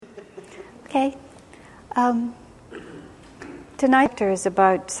Okay. Tonight's chapter is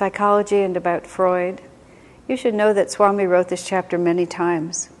about psychology and about Freud. You should know that Swami wrote this chapter many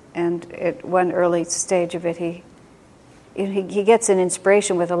times, and at one early stage of it, he gets an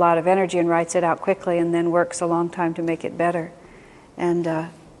inspiration with a lot of energy and writes it out quickly, and then works a long time to make it better. And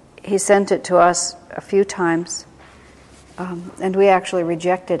he sent it to us a few times, and we actually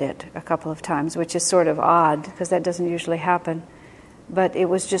rejected it a couple of times, which is sort of odd because that doesn't usually happen. But it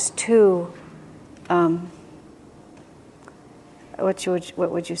was just too.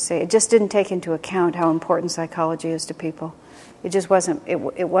 What would you say? It just didn't take into account how important psychology is to people. It just wasn't.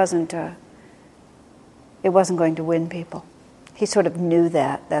 It wasn't going to win people. He sort of knew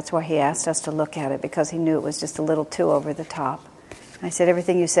that. That's why he asked us to look at it, because he knew it was just a little too over the top. I said,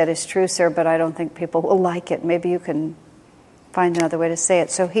 everything you said is true, sir, but I don't think people will like it. Maybe you can find another way to say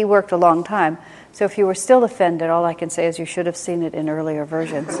it. So he worked a long time. So if you were still offended, all I can say is you should have seen it in earlier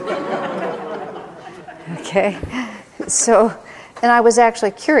versions. Okay? So, and I was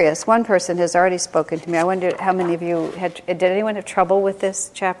actually curious. One person has already spoken to me. I wonder how many of you did anyone have trouble with this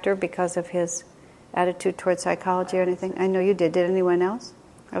chapter because of his attitude towards psychology or anything? I know you did. Did anyone else?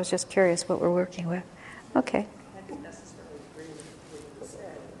 I was just curious what we're working with. Okay. I didn't necessarily agree with what you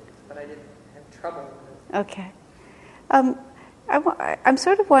said, but I didn't have trouble with it. Okay. I'm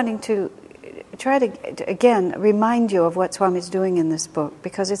sort of wanting to try to, again, remind you of what Swami's doing in this book,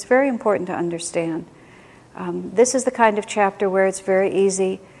 because it's very important to understand. This is the kind of chapter where it's very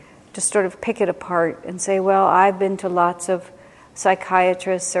easy to sort of pick it apart and say, well, I've been to lots of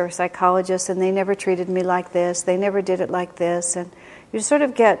psychiatrists or psychologists and they never treated me like this, they never did it like this, and you sort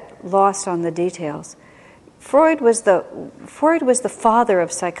of get lost on the details. Freud was the father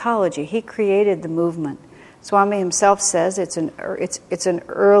of psychology. He created the movement. Swami himself says it's an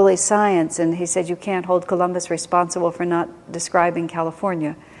early science, and he said you can't hold Columbus responsible for not describing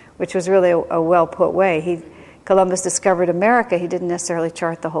California, which was really a well-put way. Columbus discovered America. He didn't necessarily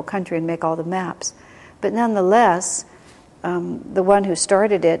chart the whole country and make all the maps. But nonetheless, the one who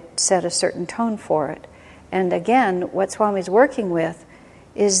started it set a certain tone for it. And again, what Swami's working with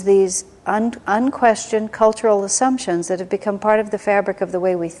is these unquestioned cultural assumptions that have become part of the fabric of the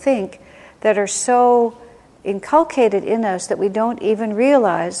way we think, that are so inculcated in us that we don't even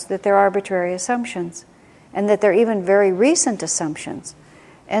realize that they're arbitrary assumptions, and that they're even very recent assumptions.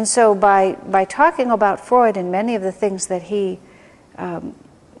 And so by talking about Freud and many of the things that he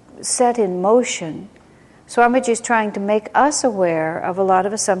set in motion, Swamiji is trying to make us aware of a lot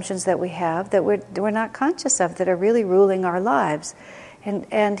of assumptions that we have that we're not conscious of, that are really ruling our lives.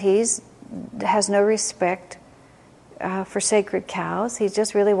 And has no respect for sacred cows. He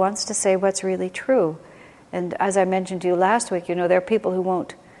just really wants to say what's really true. And as I mentioned to you last week, there are people who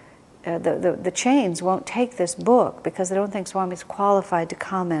won't, the chains won't take this book because they don't think Swami's qualified to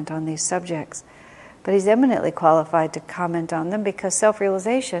comment on these subjects. But he's eminently qualified to comment on them, because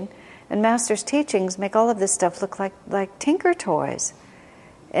self-realization and Master's teachings make all of this stuff look like tinker toys.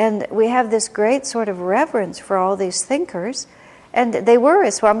 And we have this great sort of reverence for all these thinkers. And they were,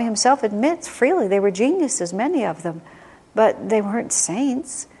 as Swami himself admits freely, they were geniuses, many of them. But they weren't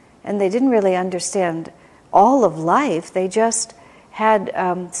saints, and they didn't really understand all of life. They just had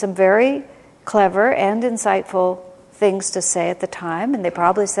some very clever and insightful things to say at the time, and they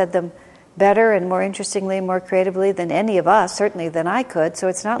probably said them better and more interestingly and more creatively than any of us, certainly than I could. So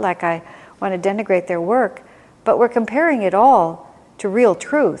it's not like I want to denigrate their work, but we're comparing it all to real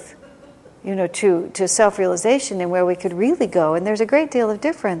truth, to self-realization and where we could really go. And there's a great deal of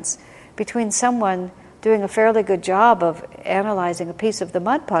difference between someone doing a fairly good job of analyzing a piece of the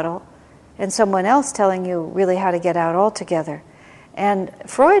mud puddle and someone else telling you really how to get out altogether. And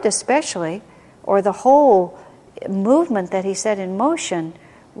Freud especially, or the whole movement that he set in motion,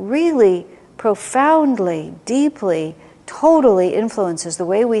 really profoundly, deeply, totally influences the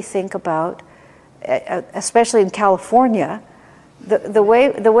way we think about, especially in California, the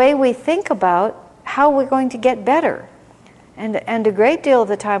way we think about how we're going to get better. And a great deal of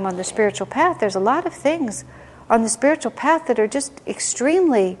the time on the spiritual path, there's a lot of things on the spiritual path that are just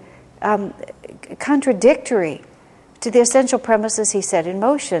extremely contradictory to the essential premises he set in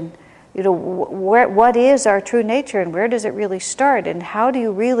motion. What is our true nature, and where does it really start, and how do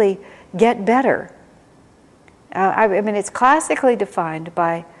you really get better? I mean, it's classically defined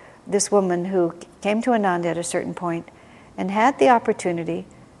by this woman who came to Ananda at a certain point and had the opportunity,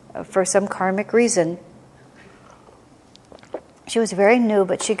 for some karmic reason. She was very new,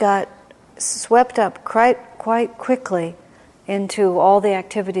 but she got swept up quite quickly into all the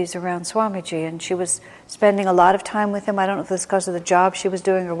activities around Swamiji, and she was spending a lot of time with him. I don't know if it was because of the job she was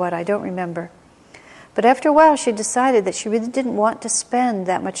doing or what, I don't remember. But after a while, she decided that she really didn't want to spend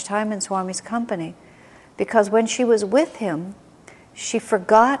that much time in Swami's company, because when she was with him, she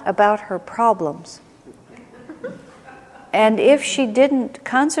forgot about her problems. And if she didn't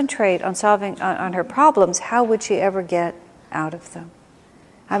concentrate on solving on her problems, how would she ever get out of them?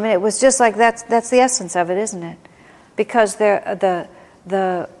 I mean, it was just like that's the essence of it, isn't it? Because the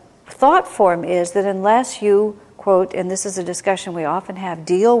thought form is that unless you, quote, and this is a discussion we often have,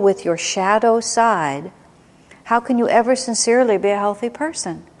 deal with your shadow side, how can you ever sincerely be a healthy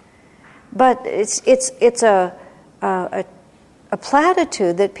person? But it's a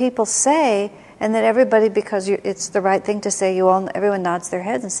platitude that people say, and that everybody, because it's the right thing to say, everyone nods their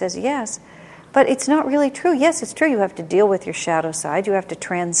heads and says yes. But it's not really true. Yes, it's true. You have to deal with your shadow side. You have to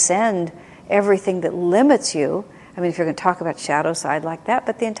transcend everything that limits you. I mean, if you're going to talk about shadow side like that,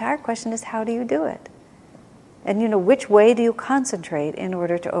 but the entire question is, how do you do it? And, which way do you concentrate in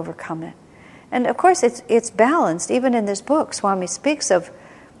order to overcome it? And, of course, it's balanced. Even in this book, Swami speaks of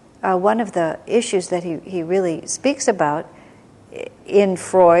one of the issues that he really speaks about in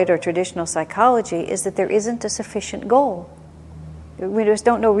Freud or traditional psychology is that there isn't a sufficient goal. We just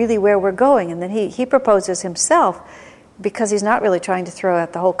don't know really where we're going. And then he proposes himself, because he's not really trying to throw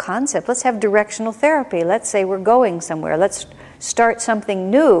out the whole concept, let's have directional therapy. Let's say we're going somewhere. Let's start something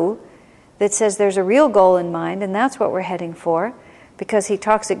new that says there's a real goal in mind, and that's what we're heading for, because he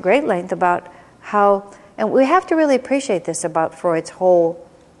talks at great length about how, and we have to really appreciate this about Freud's whole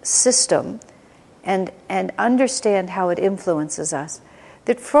system, and understand how it influences us.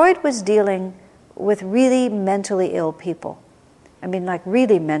 That Freud was dealing with really mentally ill people. I mean, like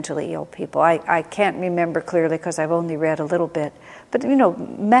really mentally ill people. I can't remember clearly because I've only read a little bit. But,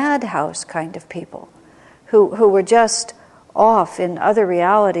 madhouse kind of people who were just off in other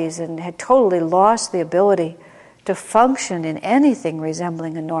realities and had totally lost the ability to function in anything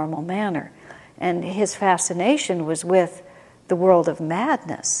resembling a normal manner. And his fascination was with the world of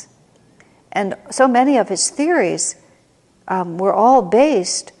madness. And so many of his theories were all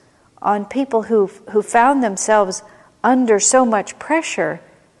based on people who found themselves under so much pressure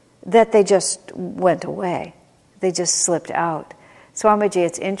that they just went away. They just slipped out. Swamiji,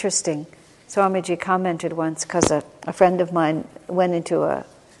 it's interesting. Swamiji commented once, because a friend of mine went into a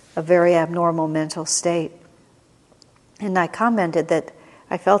very abnormal mental state. And I commented that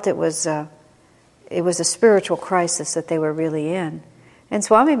I felt it was a spiritual crisis that they were really in. And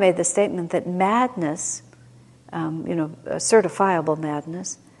Swami made the statement that madness, a certifiable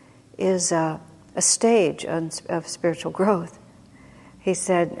madness, is a stage of spiritual growth. He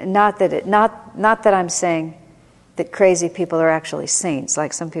said, not that I'm saying that crazy people are actually saints,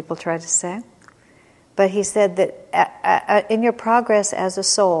 like some people try to say, but he said that in your progress as a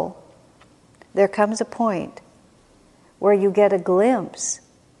soul, there comes a point where you get a glimpse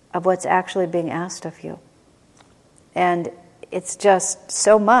of what's actually being asked of you. And it's just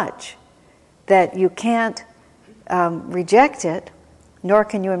so much that you can't reject it, nor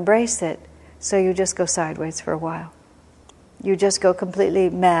can you embrace it, so you just go sideways for a while. You just go completely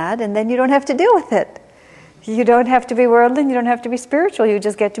mad, and then you don't have to deal with it. You don't have to be worldly, you don't have to be spiritual, you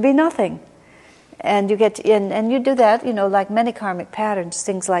just get to be nothing. And you get to, and you do that, like many karmic patterns,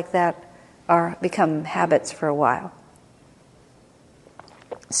 things like that become habits for a while.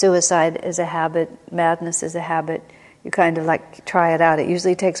 Suicide is a habit, madness is a habit. You kind of try it out. It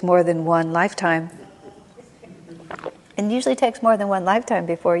usually takes more than one lifetime. And usually takes more than one lifetime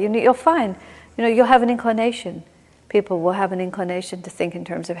before you'll find, you'll have an inclination. People will have an inclination to think in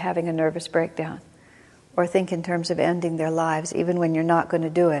terms of having a nervous breakdown, or think in terms of ending their lives, even when you're not going to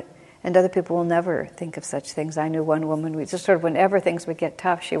do it. And other people will never think of such things. I knew one woman, we just whenever things would get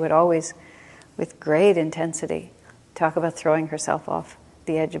tough, she would always, with great intensity, talk about throwing herself off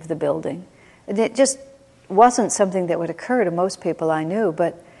the edge of the building. And it just wasn't something that would occur to most people I knew,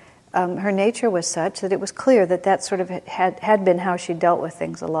 but her nature was such that it was clear that sort of had been how she dealt with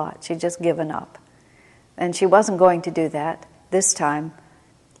things a lot. She'd just given up. And she wasn't going to do that this time,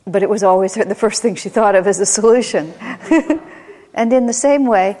 but it was always the first thing she thought of as a solution. And in the same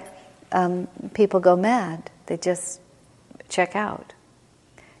way, people go mad. They just check out.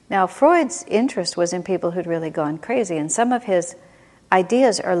 Now, Freud's interest was in people who'd really gone crazy, and some of his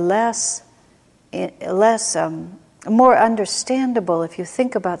ideas are more understandable if you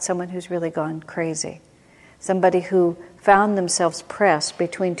think about someone who's really gone crazy. Somebody who found themselves pressed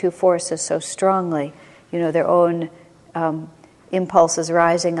between two forces so strongly, their own impulses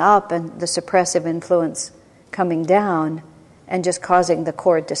rising up and the suppressive influence coming down and just causing the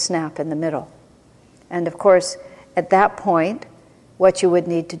cord to snap in the middle. And of course, at that point, what you would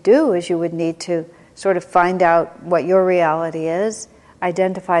need to do is you would need to sort of find out what your reality is,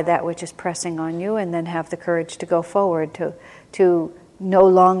 identify that which is pressing on you, and then have the courage to go forward, to no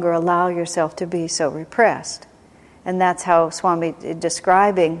longer allow yourself to be so repressed. And that's how Swami,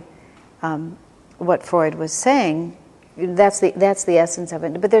 describing what Freud was saying, that's the essence of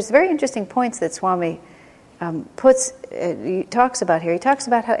it. But there's very interesting points that Swami talks about here. He talks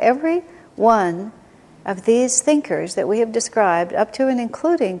about how every one of these thinkers that we have described, up to and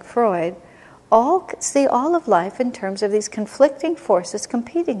including Freud, all see all of life in terms of these conflicting forces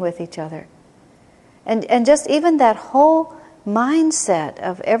competing with each other. And just even that whole mindset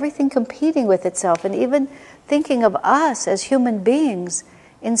of everything competing with itself, and even thinking of us as human beings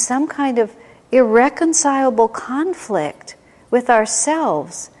in some kind of irreconcilable conflict with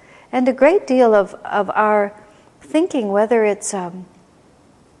ourselves. And a great deal of our thinking, whether it's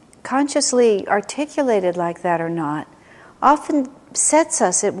consciously articulated like that or not, often sets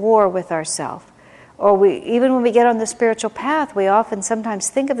us at war with ourselves. Or even when we get on the spiritual path, we often sometimes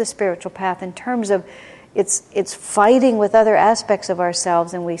think of the spiritual path in terms of it's fighting with other aspects of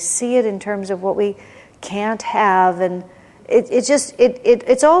ourselves, and we see it in terms of what we can't have, and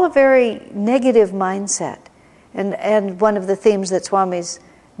it's all a very negative mindset. And one of the themes that Swami's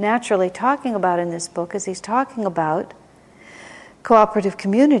naturally talking about in this book is he's talking about cooperative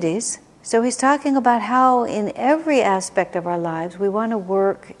communities. So he's talking about how in every aspect of our lives we want to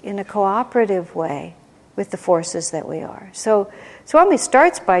work in a cooperative way with the forces that we are. So Swami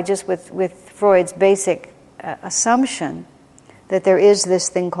starts by just with Freud's basic assumption that there is this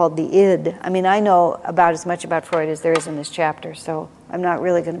thing called the id. I mean, I know about as much about Freud as there is in this chapter, so I'm not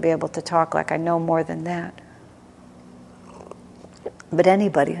really going to be able to talk like I know more than that. But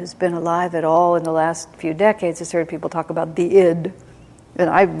anybody who's been alive at all in the last few decades has heard people talk about the id. And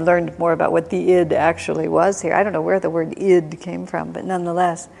I've learned more about what the id actually was here. I don't know where the word id came from, but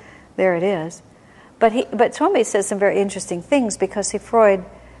nonetheless, there it is. But Swami says some very interesting things, because Freud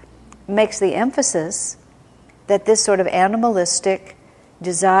makes the emphasis that this sort of animalistic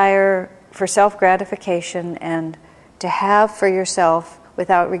desire for self-gratification and to have for yourself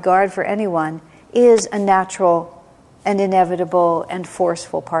without regard for anyone is a natural and inevitable and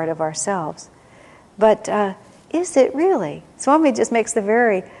forceful part of ourselves. But is it really? Swami just makes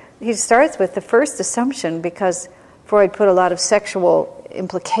he starts with the first assumption, because Freud put a lot of sexual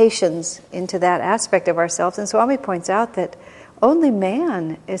implications into that aspect of ourselves, and Swami points out that only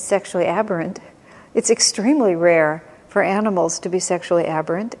man is sexually aberrant. It's extremely rare for animals to be sexually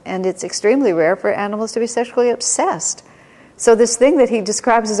aberrant, and it's extremely rare for animals to be sexually obsessed. So this thing that he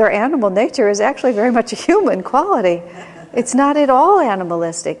describes as our animal nature is actually very much a human quality. It's not at all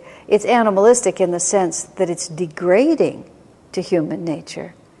animalistic. It's animalistic in the sense that it's degrading to human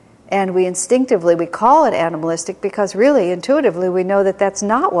nature. And we call it animalistic because really, intuitively, we know that that's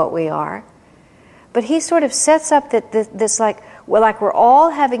not what we are. But he sort of sets up this like we're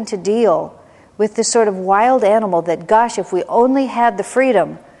all having to deal with this sort of wild animal that, gosh, if we only had the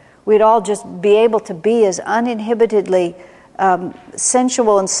freedom, we'd all just be able to be as uninhibitedly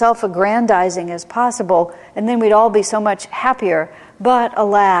sensual and self-aggrandizing as possible, and then we'd all be so much happier. But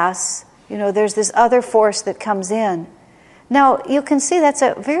alas, there's this other force that comes in. Now, you can see that's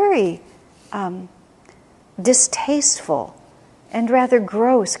a very distasteful and rather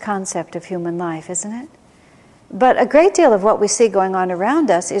gross concept of human life, isn't it? But a great deal of what we see going on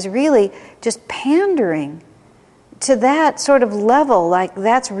around us is really just pandering to that sort of level, like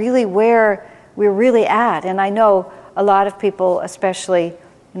that's really where we're really at. And I know a lot of people, especially,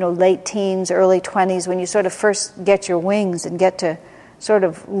 late teens, early 20s, when you sort of first get your wings and get to sort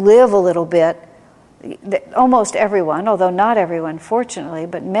of live a little bit, almost everyone, although not everyone, fortunately,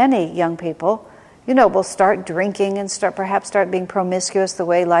 but many young people, will start drinking and perhaps start being promiscuous the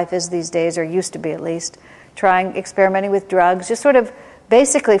way life is these days, or used to be at least, experimenting with drugs, just sort of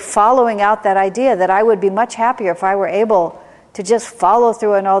basically following out that idea that I would be much happier if I were able to just follow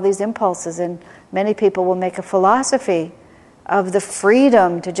through on all these impulses. And many people will make a philosophy of the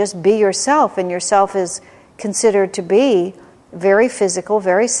freedom to just be yourself, and yourself is considered to be very physical,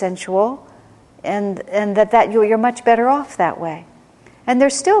 very sensual, and that you're much better off that way. And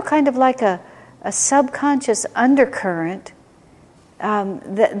there's still kind of like a subconscious undercurrent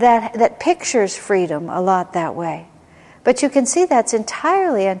that pictures freedom a lot that way. But you can see that's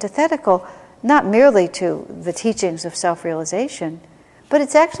entirely antithetical, not merely to the teachings of self-realization, but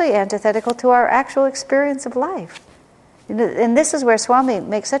it's actually antithetical to our actual experience of life. And this is where Swami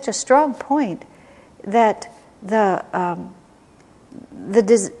makes such a strong point that that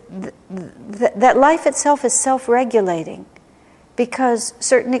life itself is self-regulating, because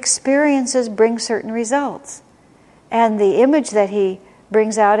certain experiences bring certain results. And the image that he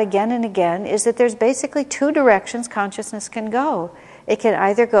brings out again and again is that there's basically two directions consciousness can go. it can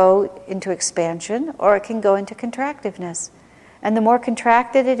either go into expansion or it can go into contractiveness. And the more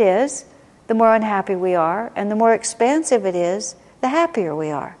contracted it is, the more unhappy we are, and the more expansive it is, the happier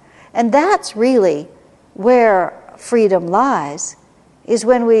we are. And that's really where freedom lies, is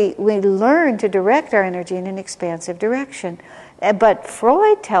when we learn to direct our energy in an expansive direction. But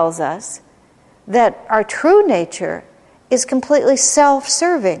Freud tells us that our true nature is completely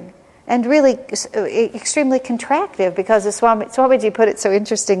self-serving and really extremely contractive, because as Swamiji put it so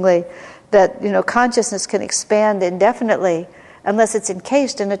interestingly, that consciousness can expand indefinitely unless it's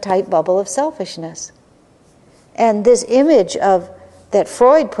encased in a tight bubble of selfishness. And this image that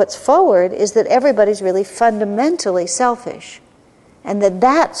Freud puts forward is that everybody's really fundamentally selfish, and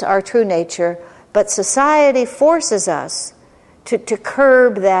that's our true nature, but society forces us to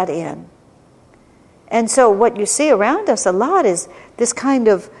curb that in. And so what you see around us a lot is this kind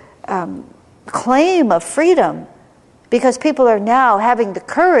of claim of freedom, because people are now having the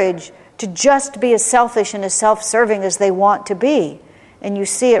courage to just be as selfish and as self-serving as they want to be. And you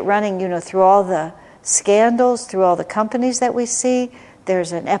see it running, through all the scandals, through all the companies that we see.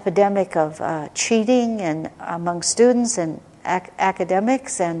 There's an epidemic of cheating and among students and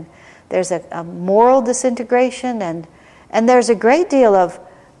academics, and there's a moral disintegration, and there's a great deal of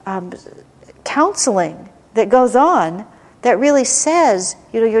counseling that goes on that really says,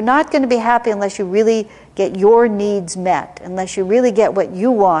 you're not going to be happy unless you really get your needs met, unless you really get what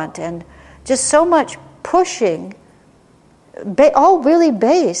you want, and just so much pushing, all really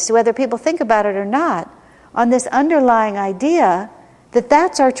based, whether people think about it or not, on this underlying idea that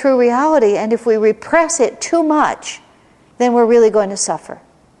that's our true reality, and if we repress it too much, then we're really going to suffer.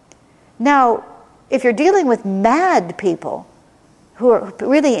 Now, if you're dealing with mad people, who are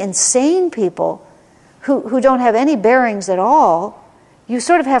really insane people, who don't have any bearings at all, you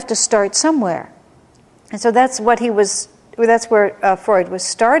sort of have to start somewhere. And so that's where Freud was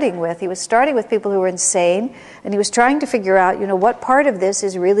starting with. He was starting with people who were insane, and he was trying to figure out, what part of this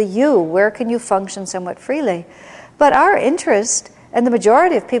is really you? Where can you function somewhat freely? But our interest, and the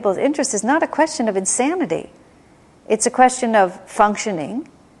majority of people's interest, is not a question of insanity. It's a question of functioning,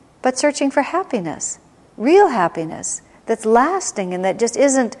 but searching for happiness, real happiness, that's lasting and that just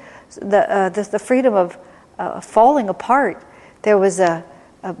isn't the freedom of falling apart. There was a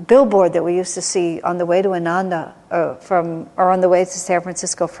billboard that we used to see on the way to Ananda, or on the way to San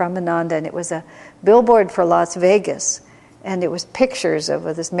Francisco from Ananda, and it was a billboard for Las Vegas, and it was pictures of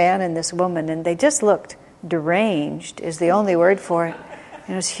this man and this woman, and they just looked deranged, is the only word for it.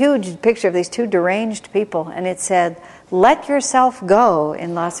 And it was a huge picture of these two deranged people, and it said, "Let yourself go"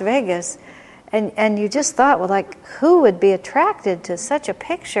 in Las Vegas. And you just thought, well, who would be attracted to such a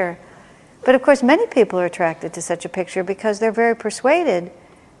picture? But of course, many people are attracted to such a picture because they're very persuaded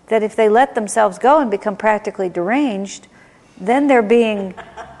that if they let themselves go and become practically deranged, then they're being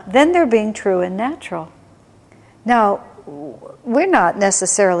true and natural. Now, we're not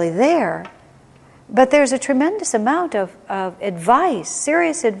necessarily there, but there's a tremendous amount of advice,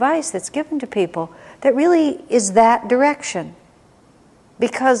 serious advice that's given to people that really is that direction.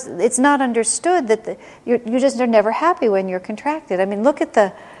 Because it's not understood that you just are never happy when you're contracted. I mean, look at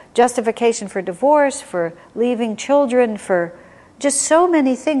the justification for divorce, for leaving children, for just so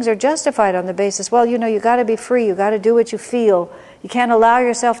many things are justified on the basis, well, you got to be free, you got to do what you feel, you can't allow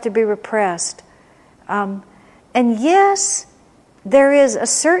yourself to be repressed. And yes, there is a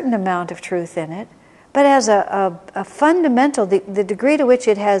certain amount of truth in it, but as a fundamental, the degree to which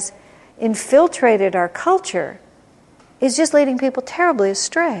it has infiltrated our culture is just leading people terribly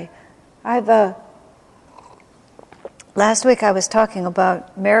astray. Last week I was talking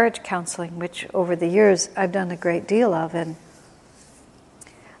about marriage counseling, which over the years I've done a great deal of, and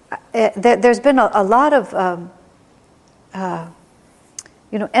there's been a lot of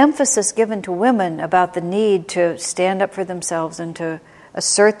emphasis given to women about the need to stand up for themselves and to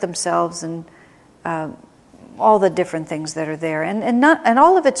assert themselves, and all the different things that are there, and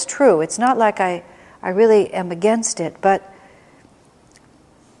all of it's true. It's not like I really am against it, but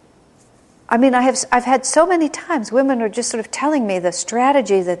I mean, I've had so many times women are just sort of telling me the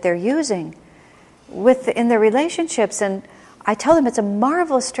strategy that they're using in their relationships, and I tell them it's a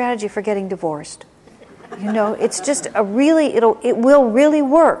marvelous strategy for getting divorced. It's just it will really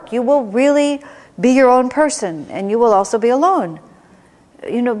work. You will really be your own person, and you will also be alone.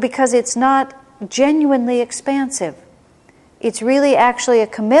 Because it's not genuinely expansive. It's really actually a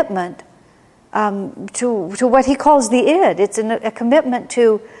commitment to what he calls the id. It's a commitment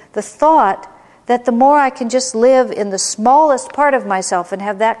to the thought that the more I can just live in the smallest part of myself and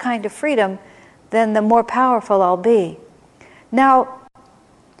have that kind of freedom, then the more powerful I'll be. Now,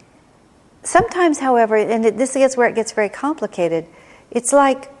 sometimes, however, and this is where it gets very complicated, It's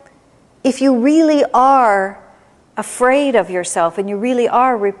like if you really are afraid of yourself and you really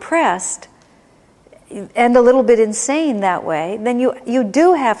are repressed and a little bit insane that way, then you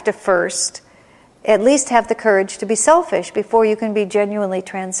do have to first at least have the courage to be selfish before you can be genuinely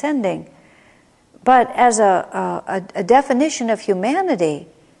transcending. But as a definition of humanity,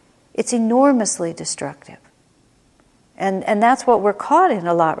 it's enormously destructive. And that's what we're caught in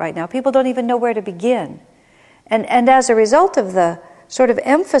a lot right now. People don't even know where to begin. And as a result of the sort of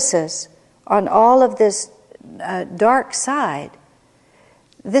emphasis on all of this dark side,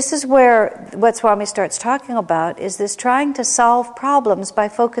 this is where what Swami starts talking about is this trying to solve problems by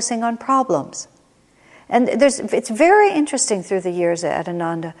focusing on problems. And it's very interesting through the years at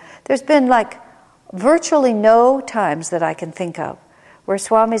Ananda. There's been like virtually no times that I can think of where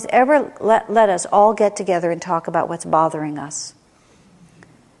Swami's ever let us all get together and talk about what's bothering us.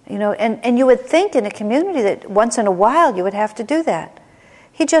 You know, and you would think in a community that once in a while you would have to do that.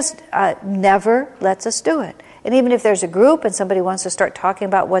 He just never lets us do it. And even if there's a group and somebody wants to start talking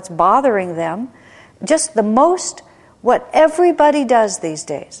about what's bothering them, just what everybody does these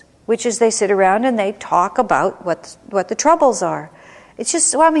days, which is they sit around and they talk about what the troubles are. It's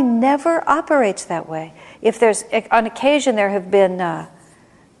just, Swami never operates that way. If there's, on occasion there have been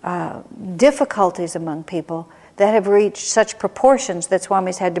difficulties among people that have reached such proportions that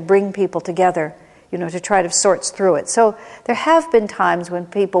Swami's had to bring people together, you know, to try to sort through it. So there have been times when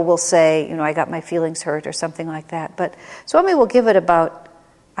people will say, you know, I got my feelings hurt or something like that. But Swami will give it about,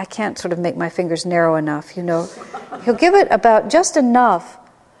 I can't sort of make my fingers narrow enough, you know. He'll give it about just enough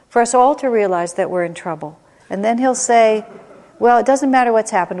for us all to realize that we're in trouble. And then he'll say, well, it doesn't matter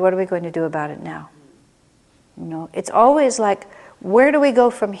what's happened, what are we going to do about it now? You know, it's always like, where do we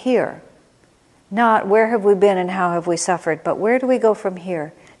go from here? Not where have we been and how have we suffered, but where do we go from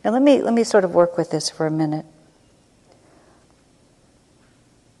here? Now let me sort of work with this for a minute.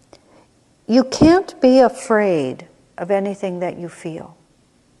 You can't be afraid of anything that you feel.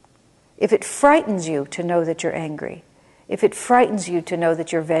 If it frightens you to know that you're angry, if it frightens you to know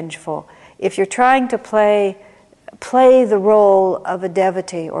that you're vengeful, if you're trying to play the role of a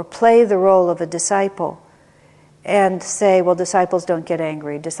devotee or play the role of a disciple and say, well, disciples don't get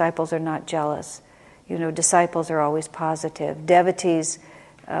angry, disciples are not jealous, you know, disciples are always positive, devotees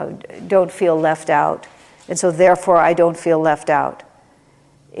don't feel left out, and so therefore I don't feel left out.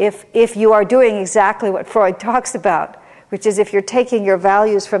 If you are doing exactly what Freud talks about, which is if you're taking your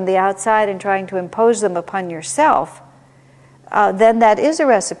values from the outside and trying to impose them upon yourself, then that is a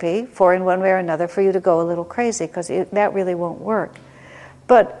recipe for, in one way or another, for you to go a little crazy, because that really won't work.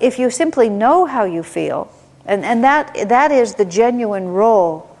 But if you simply know how you feel, and that is the genuine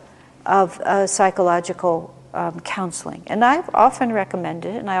role of psychological counseling. And I've often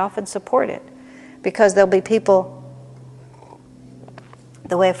recommended it, and I often support it, because there'll be people,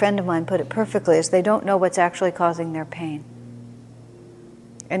 the way a friend of mine put it perfectly, is they don't know what's actually causing their pain.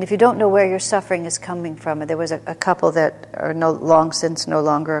 And if you don't know where your suffering is coming from, there was a couple that are long since no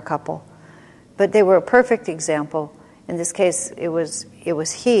longer a couple, but they were a perfect example. In this case, it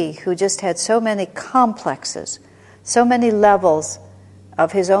was he who just had so many complexes, so many levels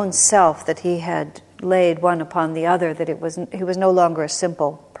of his own self that he had laid one upon the other, that he was no longer a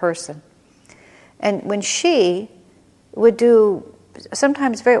simple person. And when she would do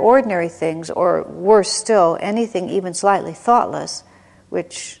sometimes very ordinary things, or worse still, anything even slightly thoughtless,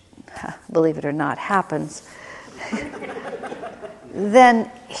 which, believe it or not, happens, then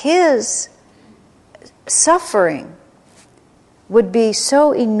his suffering would be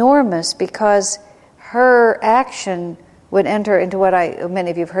so enormous because her action would enter into what many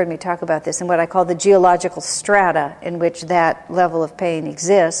of you have heard me talk about this, in what I call the geological strata in which that level of pain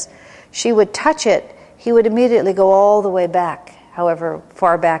exists. She would touch it, he would immediately go all the way back, however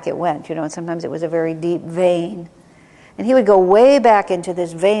far back it went, you know, and sometimes it was a very deep vein. And he would go way back into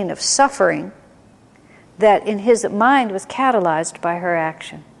this vein of suffering that in his mind was catalyzed by her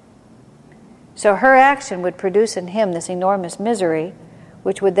action. So her action would produce in him this enormous misery,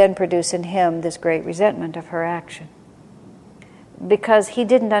 which would then produce in him this great resentment of her action, because he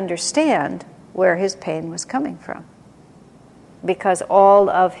didn't understand where his pain was coming from, because all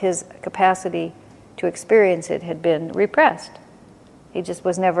of his capacity to experience it had been repressed. He just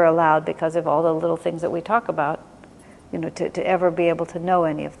was never allowed, because of all the little things that we talk about, you know, to ever be able to know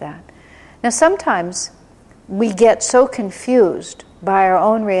any of that. Now sometimes we get so confused by our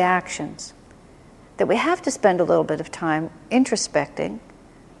own reactions that we have to spend a little bit of time introspecting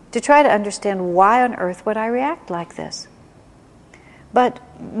to try to understand, why on earth would I react like this? But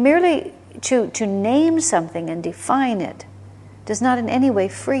merely to name something and define it does not in any way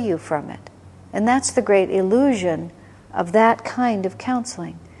free you from it. And that's the great illusion of that kind of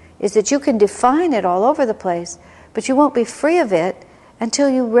counseling, is that you can define it all over the place, but you won't be free of it until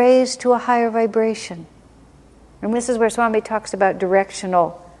you raise to a higher vibration. And this is where Swami talks about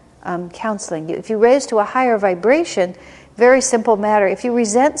directional counseling. If you raise to a higher vibration, very simple matter, if you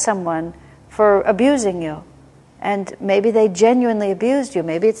resent someone for abusing you, and maybe they genuinely abused you,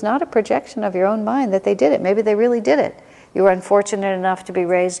 maybe it's not a projection of your own mind that they did it, maybe they really did it. You were unfortunate enough to be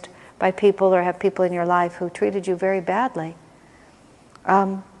raised by people or have people in your life who treated you very badly.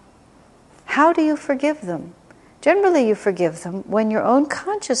 How do you forgive them? Generally, you forgive them when your own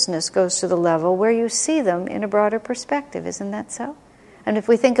consciousness goes to the level where you see them in a broader perspective. Isn't that so? And if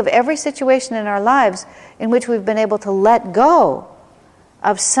we think of every situation in our lives in which we've been able to let go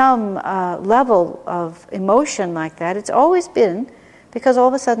of some level of emotion like that, it's always been because all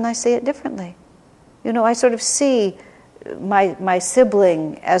of a sudden I see it differently. You know, I sort of see my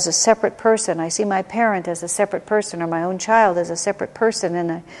sibling as a separate person. I see my parent as a separate person, or my own child as a separate person,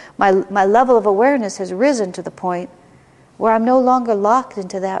 and my level of awareness has risen to the point where I'm no longer locked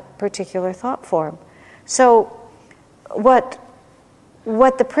into that particular thought form. So what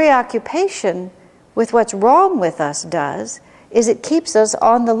the preoccupation with what's wrong with us does is it keeps us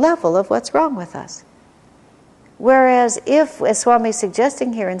on the level of what's wrong with us. Whereas if, as Swami is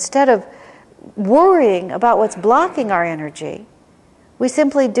suggesting here, instead of worrying about what's blocking our energy, we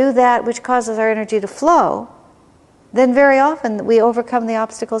simply do that which causes our energy to flow, then very often we overcome the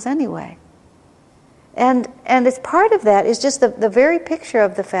obstacles anyway. And as part of that is just the very picture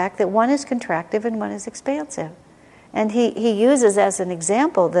of the fact that one is contractive and one is expansive. And he uses as an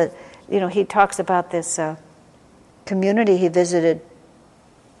example that, you know, he talks about this community he visited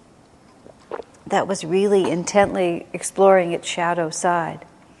that was really intently exploring its shadow side.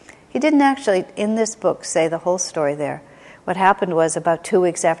 He didn't actually, in this book, say the whole story there. What happened was about 2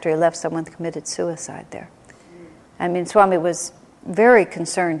 weeks after he left, someone committed suicide there. I mean, Swami was very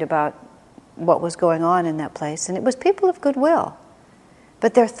concerned about what was going on in that place, and it was people of goodwill.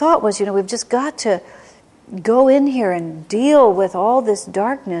 But their thought was, you know, we've just got to go in here and deal with all this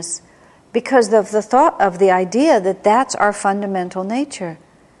darkness because of the thought of the idea that that's our fundamental nature.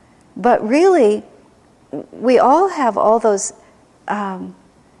 But really, we all have all those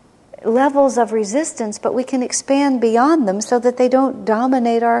levels of resistance, but we can expand beyond them so that they don't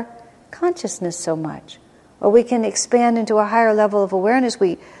dominate our consciousness so much. Or we can expand into a higher level of awareness.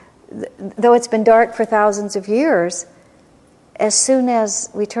 Though it's been dark for thousands of years, as soon as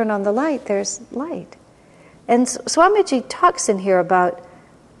we turn on the light, there's light. And Swamiji talks in here about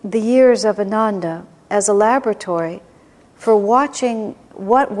the years of Ananda as a laboratory for watching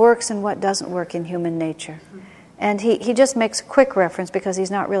what works and what doesn't work in human nature. And he just makes a quick reference because he's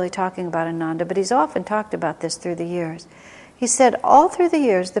not really talking about Ananda, but he's often talked about this through the years. He said all through the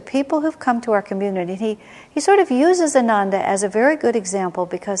years, the people who've come to our community, he sort of uses Ananda as a very good example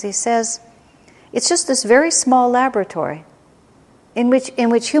because he says it's just this very small laboratory in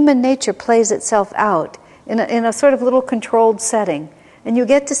which human nature plays itself out in a sort of little controlled setting. And you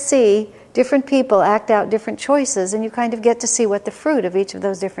get to see different people act out different choices, and you kind of get to see what the fruit of each of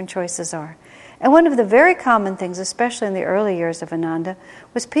those different choices are. And one of the very common things, especially in the early years of Ananda,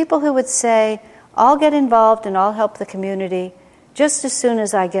 was people who would say, I'll get involved and I'll help the community just as soon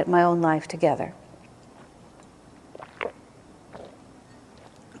as I get my own life together.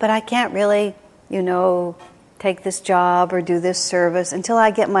 But I can't really, take this job or do this service until I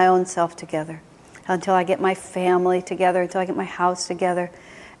get my own self together, until I get my family together, until I get my house together.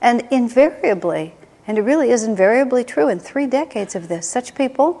 And invariably, and it really is invariably true in 3 decades of this, such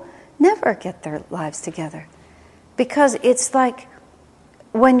people never get their lives together. Because it's like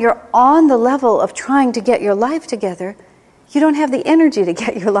when you're on the level of trying to get your life together, you don't have the energy to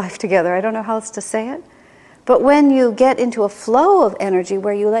get your life together. I don't know how else to say it. But when you get into a flow of energy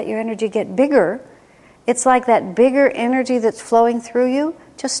where you let your energy get bigger, it's like that bigger energy that's flowing through you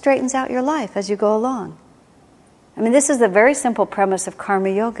just straightens out your life as you go along. I mean, this is the very simple premise of karma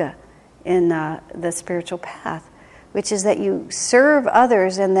yoga in the spiritual path, which is that you serve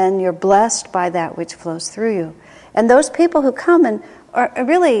others and then you're blessed by that which flows through you. And those people who come and are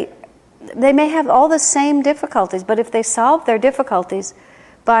really, they may have all the same difficulties, but if they solve their difficulties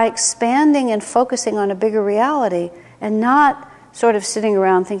by expanding and focusing on a bigger reality and not sort of sitting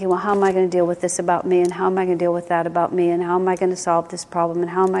around thinking, well, how am I going to deal with this about me, and how am I going to deal with that about me, and how am I going to solve this problem, and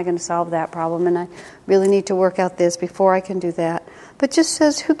how am I going to solve that problem, and I really need to work out this before I can do that. But just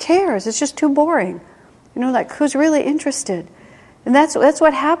says, who cares? It's just too boring. Like, who's really interested? And that's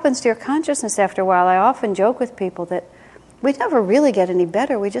what happens to your consciousness after a while. I often joke with people that we never really get any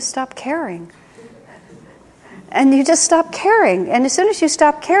better. We just stop caring. And you just stop caring. And as soon as you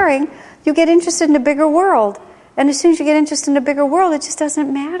stop caring, you get interested in a bigger world. And as soon as you get interested in a bigger world, it just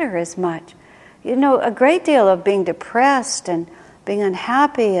doesn't matter as much. A great deal of being depressed and being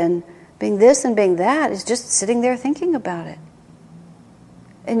unhappy and being this and being that is just sitting there thinking about it.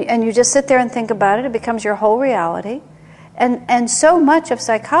 And you just sit there and think about it. It becomes your whole reality. And so much of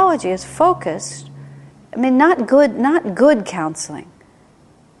psychology is focused. Not good counseling.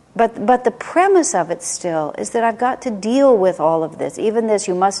 But the premise of it still is that I've got to deal with all of this. Even this,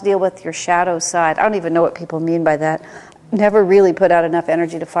 you must deal with your shadow side. I don't even know what people mean by that. Never really put out enough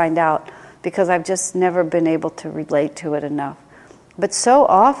energy to find out, because I've just never been able to relate to it enough. But so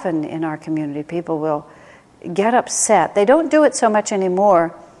often in our community, people will get upset. They don't do it so much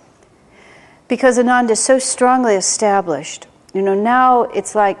anymore because Ananda is so strongly established. Now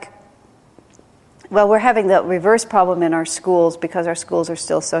it's like, well, we're having the reverse problem in our schools because our schools are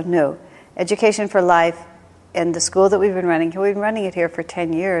still so new. Education for Life and the school that we've been running it here for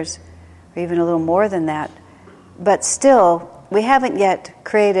 10 years, or even a little more than that. But still, we haven't yet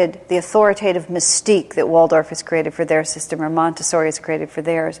created the authoritative mystique that Waldorf has created for their system, or Montessori has created for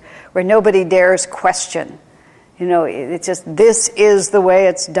theirs, where nobody dares question. It's just, this is the way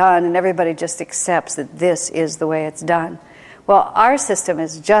it's done, and everybody just accepts that this is the way it's done. Well, our system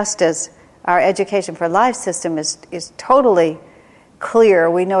is just as our Education for Life system is totally clear.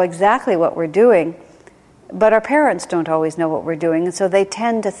 We know exactly what we're doing, but our parents don't always know what we're doing, and so they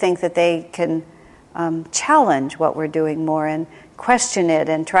tend to think that they can challenge what we're doing more and question it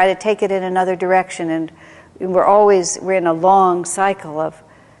and try to take it in another direction. And we're in a long cycle of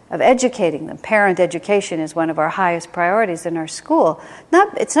educating them. Parent education is one of our highest priorities in our school.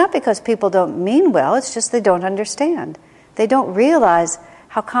 It's not because people don't mean well, it's just they don't understand. They don't realize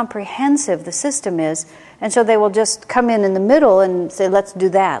how comprehensive the system is, and so they will just come in the middle and say, let's do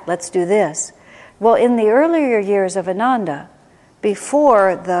that, let's do this. Well, in the earlier years of Ananda,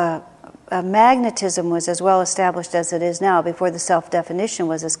 before the magnetism was as well established as it is now, before the self-definition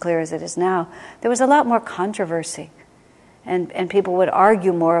was as clear as it is now, there was a lot more controversy. And people would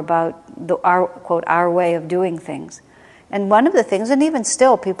argue more about our way of doing things. And one of the things, and even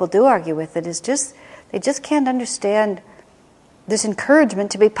still people do argue with it, is just they just can't understand this encouragement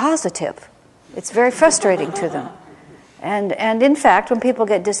to be positive. It's very frustrating to them. And in fact, when people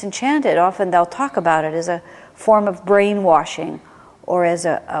get disenchanted, often they'll talk about it as a form of brainwashing, or as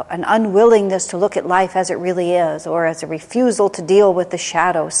an unwillingness to look at life as it really is, or as a refusal to deal with the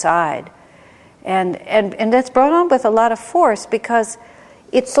shadow side. And that's brought on with a lot of force, because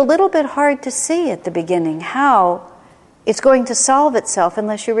it's a little bit hard to see at the beginning how it's going to solve itself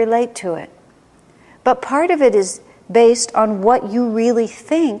unless you relate to it. But part of it is based on what you really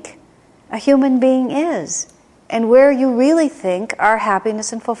think a human being is, and where you really think our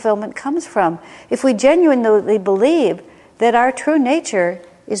happiness and fulfillment comes from. If we genuinely believe that our true nature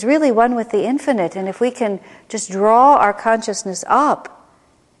is really one with the infinite, and if we can just draw our consciousness up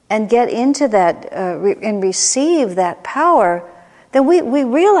and get into that and receive that power, then we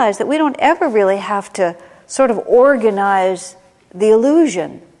realize that we don't ever really have to sort of organize the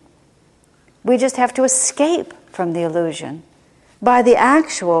illusion. We just have to escape from the illusion by the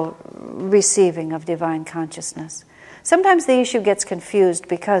actual receiving of divine consciousness. Sometimes the issue gets confused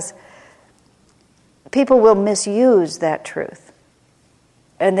because people will misuse that truth,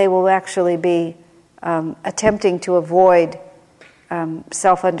 and they will actually be attempting to avoid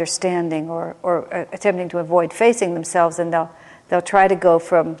self-understanding or attempting to avoid facing themselves, and they'll try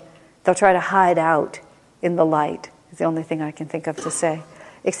to hide out in the light. Is the only thing I can think of to say.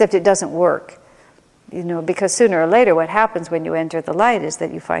 Except it doesn't work, because sooner or later what happens when you enter the light is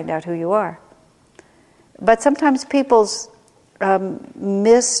that you find out who you are. But sometimes people's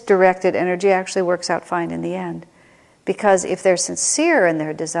misdirected energy actually works out fine in the end, because if they're sincere in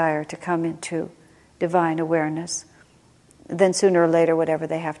their desire to come into divine awareness, then sooner or later whatever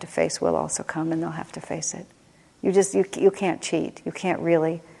they have to face will also come, and they'll have to face it. You can't cheat. You can't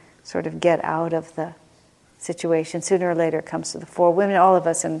really sort of get out of the situation. Sooner or later it comes to the fore. Women, all of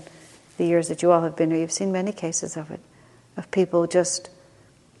us in the years that you all have been here, you've seen many cases of it, of people just,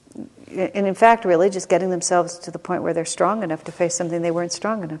 and in fact really just getting themselves to the point where they're strong enough to face something they weren't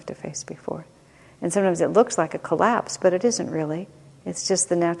strong enough to face before. And sometimes it looks like a collapse, but it isn't really. It's just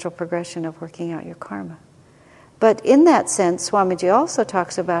the natural progression of working out your karma. But in that sense, Swamiji also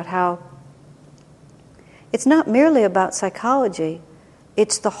talks about how it's not merely about psychology,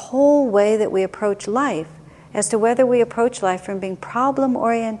 it's the whole way that we approach life, as to whether we approach life from being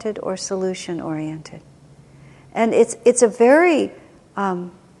problem-oriented or solution-oriented. And it's a very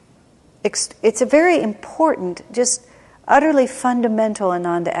important, just utterly fundamental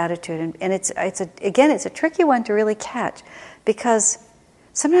Ananda attitude. And it's a tricky one to really catch, because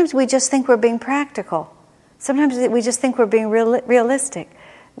sometimes we just think we're being practical. Sometimes we just think we're being realistic.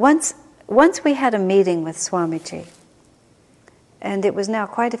 Once we had a meeting with Swamiji, and it was now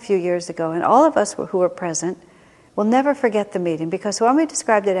quite a few years ago, and all of us who were present will never forget the meeting, because Swami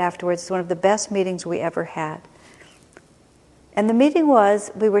described it afterwards as one of the best meetings we ever had. And the meeting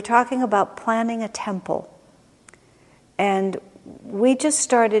was, we were talking about planning a temple. And we just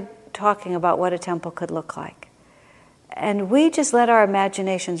started talking about what a temple could look like. And we just let our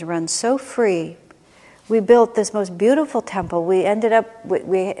imaginations run so free. We built this most beautiful temple. We ended up,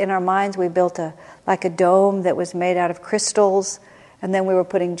 in our minds, we built like a dome that was made out of crystals, and then we were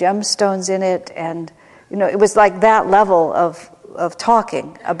putting gemstones in it, and it was like that level of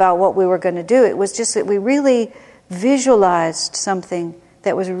talking about what we were going to do. It was just that we really visualized something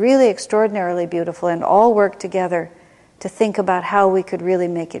that was really extraordinarily beautiful, and all worked together to think about how we could really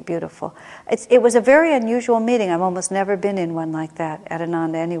make it beautiful. It was a very unusual meeting. I've almost never been in one like that at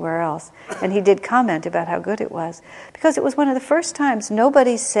Ananda anywhere else. And he did comment about how good it was, because it was one of the first times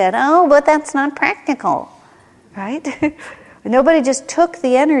nobody said, "Oh, but that's not practical," right? Nobody just took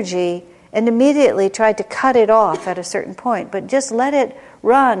the energy and immediately tried to cut it off at a certain point, but just let it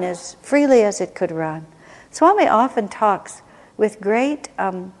run as freely as it could run. Swami often talks with great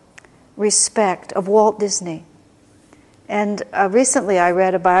respect of Walt Disney. And recently I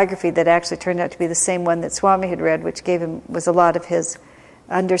read a biography that actually turned out to be the same one that Swami had read, which was a lot of his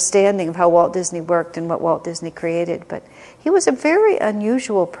understanding of how Walt Disney worked and what Walt Disney created. But he was a very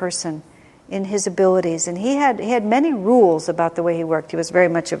unusual person in his abilities, and he had many rules about the way he worked. He was very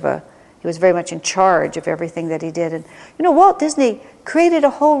much in charge of everything that he did. And Walt Disney created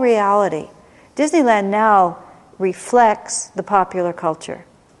a whole reality. Disneyland now reflects the popular culture.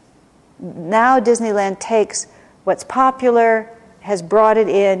 Now Disneyland takes what's popular, has brought it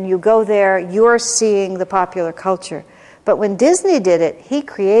in, you go there, you're seeing the popular culture. But when Disney did it, he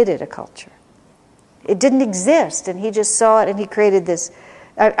created a culture. It didn't exist, and he just saw it, and he created this.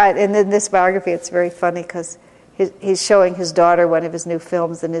 And in this biography, it's very funny, because he's showing his daughter one of his new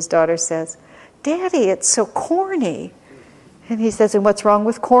films, and his daughter says, "Daddy, it's so corny." And he says, "And what's wrong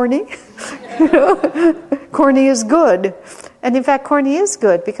with corny?" Corny is good. And in fact, corny is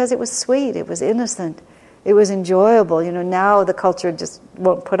good, because it was sweet, it was innocent. It was enjoyable. Now the culture just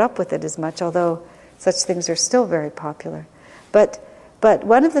won't put up with it as much, although such things are still very popular. But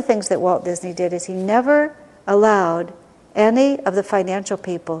one of the things that Walt Disney did is he never allowed any of the financial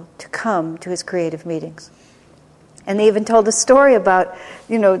people to come to his creative meetings. And he even told a story about,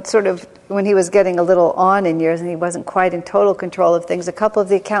 sort of when he was getting a little on in years and he wasn't quite in total control of things, a couple of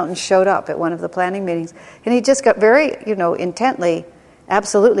the accountants showed up at one of the planning meetings, and he just got very, intently,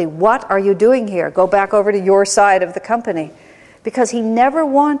 "Absolutely, what are you doing here? Go back over to your side of the company." Because he never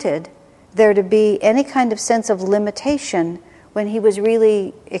wanted there to be any kind of sense of limitation when he was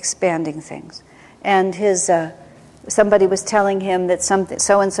really expanding things. And somebody was telling him that something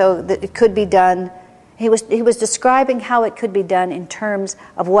so-and-so, that it could be done. He was describing how it could be done in terms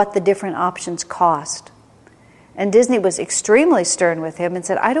of what the different options cost. And Disney was extremely stern with him and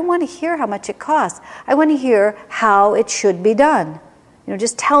said, "I don't want to hear how much it costs. I want to hear how it should be done.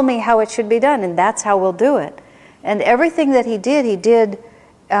 Just tell me how it should be done, and that's how we'll do it." And everything that he did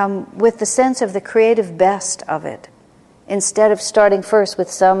with the sense of the creative best of it, instead of starting first with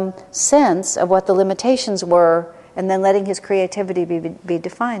some sense of what the limitations were and then letting his creativity be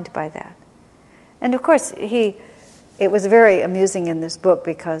defined by that. And of course, it was very amusing in this book,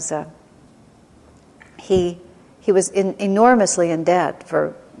 because he was enormously in debt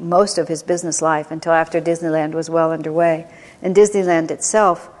for most of his business life until after Disneyland was well underway. And Disneyland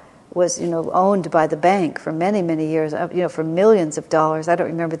itself was, owned by the bank for many, many years, for millions of dollars. I don't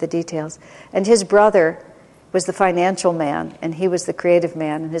remember the details. And his brother was the financial man, and he was the creative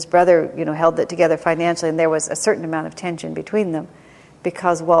man. And his brother, held it together financially, and there was a certain amount of tension between them,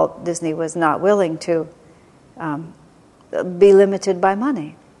 because Walt Disney was not willing to be limited by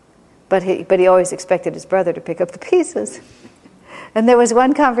money. But he always expected his brother to pick up the pieces. And there was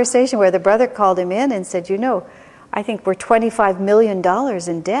one conversation where the brother called him in and said, "I think we're $25 million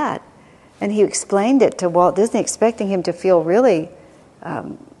in debt." And he explained it to Walt Disney, expecting him to feel really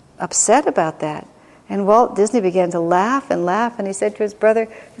upset about that. And Walt Disney began to laugh, and he said to his brother,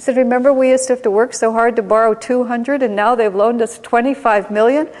 "Remember we used to have to work so hard to borrow 200, and now they've loaned us 25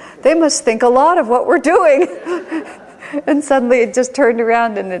 million? They must think a lot of what we're doing." And suddenly it just turned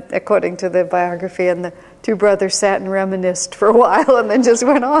around, and according to the biography, and the two brothers sat and reminisced for a while and then just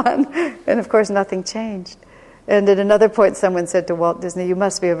went on. And of course nothing changed. And at another point someone said to Walt Disney, "You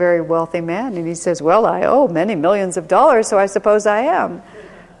must be a very wealthy man." And he says, "Well, I owe many millions of dollars, so I suppose I am."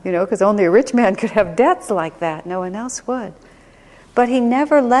 Because only a rich man could have debts like that. No one else would. But he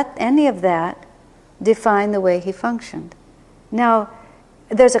never let any of that define the way he functioned. Now,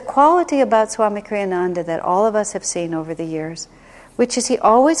 there's a quality about Swami Kriyananda that all of us have seen over the years, which is he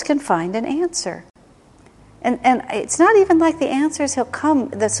always can find an answer. And it's not even like the answers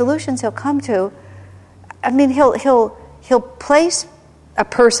the solutions he'll come to. I mean, he'll place a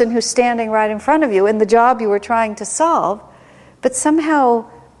person who's standing right in front of you in the job you were trying to solve, but somehow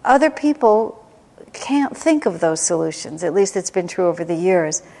other people can't think of those solutions. At least it's been true over the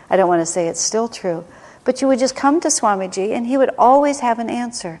years. I don't want to say it's still true. But you would just come to Swamiji and he would always have an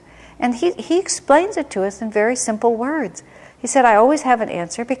answer. And he explains it to us in very simple words. He said, I always have an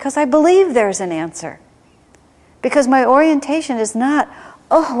answer because I believe there's an answer. Because my orientation is not,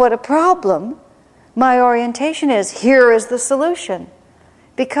 oh, what a problem. My orientation is, here is the solution.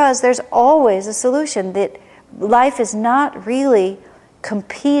 Because there's always a solution. That life is not really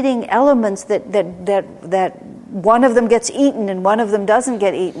competing elements that one of them gets eaten and one of them doesn't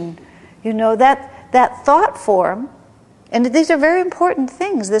get eaten. You know, that thought form, and these are very important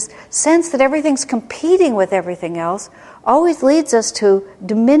things, this sense that everything's competing with everything else always leads us to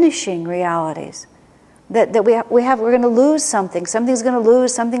diminishing realities. That we're going to lose something. Something's going to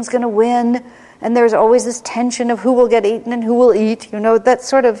lose, something's going to win, and there's always this tension of who will get eaten and who will eat, you know, that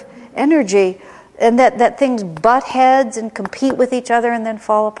sort of energy, and that things butt heads and compete with each other and then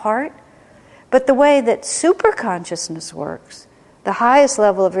fall apart. But the way that superconsciousness works, the highest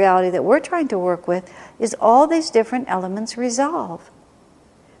level of reality that we're trying to work with, is all these different elements resolve.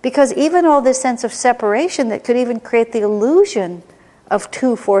 Because even all this sense of separation that could even create the illusion of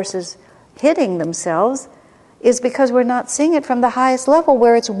two forces hitting themselves is because we're not seeing it from the highest level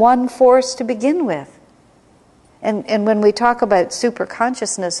where it's one force to begin with. And when we talk about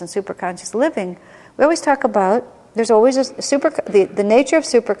superconsciousness and superconscious living, we always talk about there's always the nature of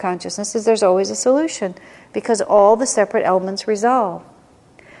superconsciousness is there's always a solution because all the separate elements resolve.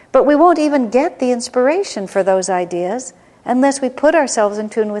 But we won't even get the inspiration for those ideas unless we put ourselves in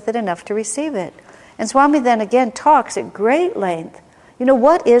tune with it enough to receive it. And Swami then again talks at great length. You know,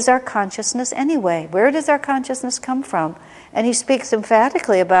 what is our consciousness anyway? Where does our consciousness come from? And he speaks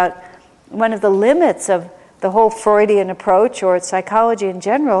emphatically about one of the limits of the whole Freudian approach or psychology in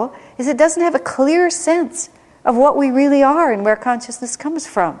general is it doesn't have a clear sense of what we really are and where consciousness comes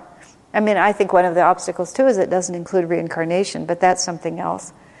from. I mean, I think one of the obstacles too is it doesn't include reincarnation, but that's something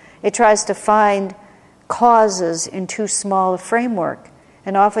else. It tries to find causes in too small a framework,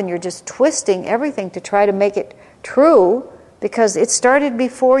 and often you're just twisting everything to try to make it true because it started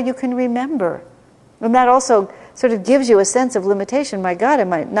before you can remember. And that also sort of gives you a sense of limitation. My God,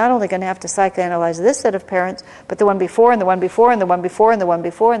 am I not only going to have to psychoanalyze this set of parents, but the one before and the one before and the one before and the one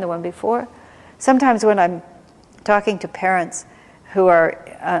before and the one before? Sometimes when I'm talking to parents who are,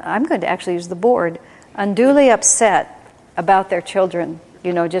 I'm going to actually use the board, unduly upset about their children,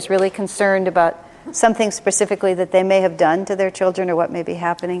 you know, just really concerned about something specifically that they may have done to their children or what may be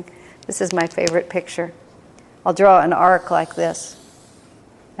happening. This is my favorite picture. I'll draw an arc like this.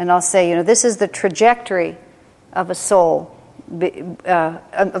 And I'll say, you know, this is the trajectory of a soul,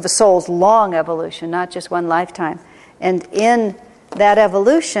 of a soul's long evolution, not just one lifetime. And in that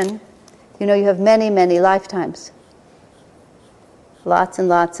evolution, you know, you have many, many lifetimes. Lots and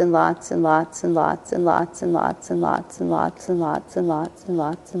lots and lots and lots and lots and lots and lots and lots and lots and lots and lots and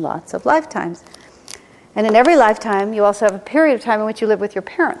lots and lots of lifetimes. And in every lifetime, you also have a period of time in which you live with your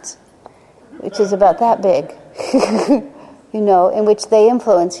parents, which is about that big, you know, in which they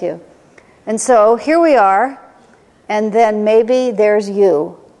influence you. And so here we are, and then maybe there's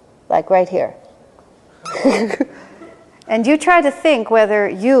you, like right here. And you try to think whether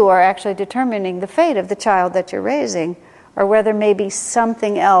you are actually determining the fate of the child that you're raising, or whether maybe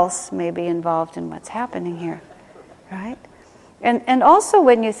something else may be involved in what's happening here, right? And also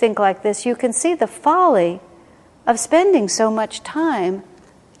when you think like this, you can see the folly of spending so much time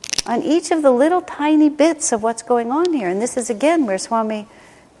on each of the little tiny bits of what's going on here. And this is again where Swami,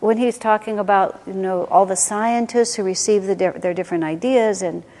 when he's talking about, you know, all the scientists who receive their different ideas,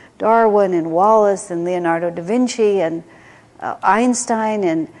 and Darwin and Wallace and Leonardo da Vinci and Einstein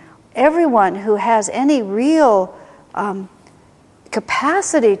and everyone who has any real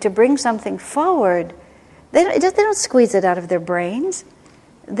capacity to bring something forward, they don't squeeze it out of their brains.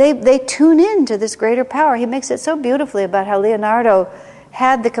 They tune in to this greater power. He makes it so beautifully about how Leonardo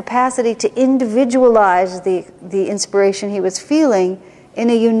had the capacity to individualize the inspiration he was feeling in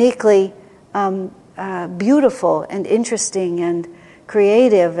a uniquely beautiful and interesting and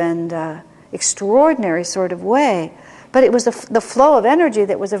creative and extraordinary sort of way. But it was the flow of energy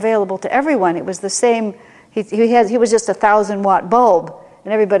that was available to everyone. It was the same. He was just a 1,000-watt bulb,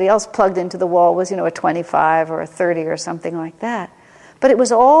 and everybody else plugged into the wall was, you know, a 25 or a 30 or something like that. But it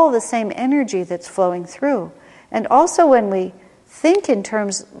was all the same energy that's flowing through. And also when we think in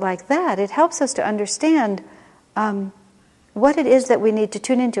terms like that, it helps us to understand what it is that we need to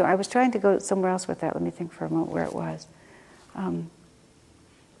tune into. I was trying to go somewhere else with that. Let me think for a moment where it was.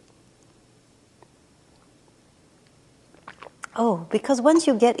 Because once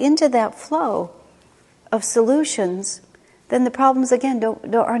you get into that flow of solutions, then the problems again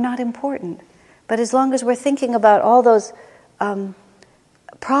are not important. But as long as we're thinking about all those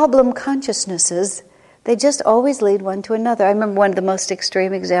problem consciousnesses, they just always lead one to another. I remember one of the most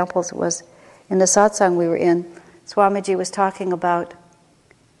extreme examples was in the satsang we were in. Swamiji was talking about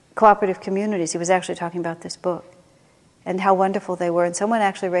cooperative communities. He was actually talking about this book and how wonderful they were. And someone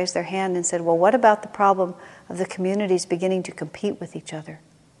actually raised their hand and said, well, what about the problem of the communities beginning to compete with each other,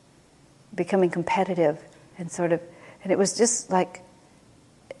 becoming competitive and and it was just like,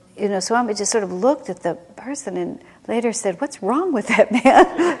 Swami just sort of looked at the person and later said, what's wrong with that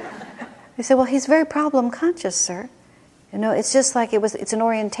man? They said, well, he's very problem conscious, sir. It's just like it's an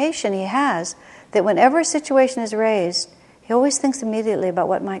orientation he has that whenever a situation is raised, he always thinks immediately about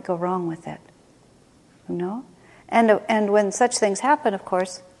what might go wrong with it. And when such things happen, of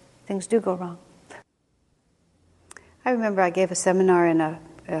course, things do go wrong. I remember I gave a seminar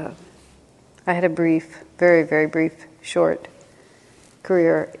I had a brief, very, very brief, short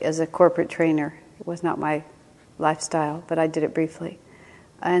career as a corporate trainer. It was not my lifestyle, but I did it briefly.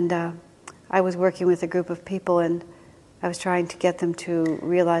 And I was working with a group of people, and I was trying to get them to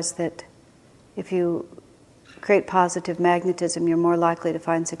realize that if you create positive magnetism, you're more likely to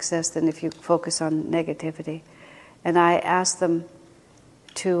find success than if you focus on negativity. And I asked them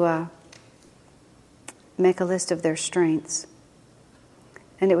to make a list of their strengths.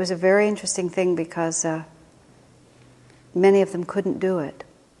 And it was a very interesting thing because many of them couldn't do it.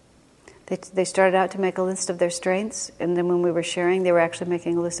 They started out to make a list of their strengths, and then when we were sharing, they were actually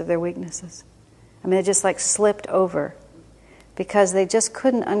making a list of their weaknesses. I mean, it just like slipped over because they just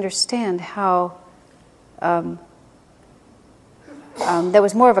couldn't understand how there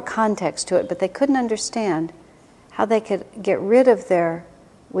was more of a context to it, but they couldn't understand how they could get rid of their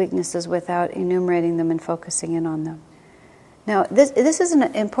weaknesses without enumerating them and focusing in on them. Now, this is an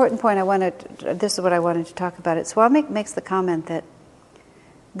important point. This is what I wanted to talk about. Swami makes the comment that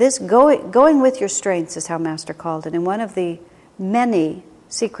this going with your strengths is how Master called it. And one of the many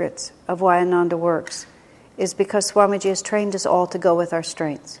secrets of why Ananda works is because Swamiji has trained us all to go with our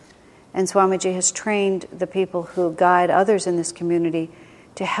strengths. And Swamiji has trained the people who guide others in this community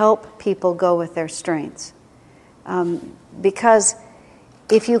to help people go with their strengths. Because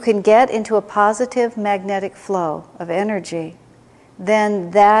if you can get into a positive magnetic flow of energy,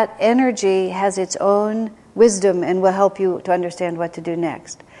 then that energy has its own wisdom and will help you to understand what to do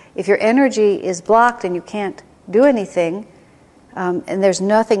next. If your energy is blocked and you can't do anything, and there's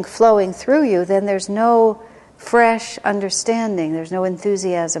nothing flowing through you, then there's no fresh understanding, there's no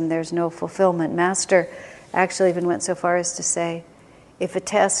enthusiasm, there's no fulfillment. Master actually even went so far as to say, if a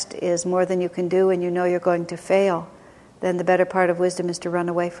test is more than you can do and you know you're going to fail, then the better part of wisdom is to run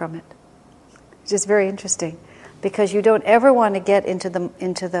away from it. It's just very interesting, because you don't ever want to get into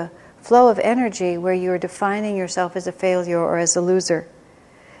the flow of energy where you're defining yourself as a failure or as a loser.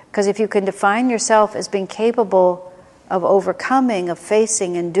 Because if you can define yourself as being capable of overcoming, of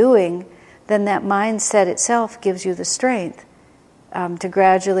facing and doing, then that mindset itself gives you the strength to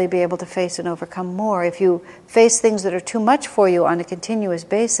gradually be able to face and overcome more. If you face things that are too much for you on a continuous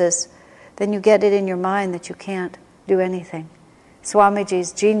basis, then you get it in your mind that you can't do anything.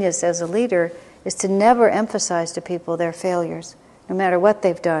 Swamiji's genius as a leader is to never emphasize to people their failures, no matter what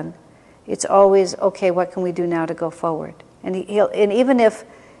they've done. It's always, okay, what can we do now to go forward? And even if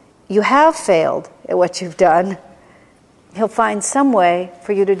you have failed at what you've done, he'll find some way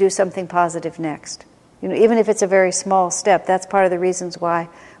for you to do something positive next. Even if it's a very small step, that's part of the reasons why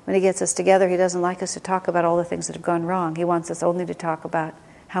when he gets us together, he doesn't like us to talk about all the things that have gone wrong. He wants us only to talk about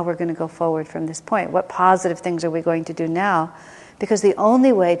how we're going to go forward from this point. What positive things are we going to do now? Because the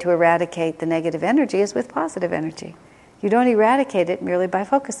only way to eradicate the negative energy is with positive energy. You don't eradicate it merely by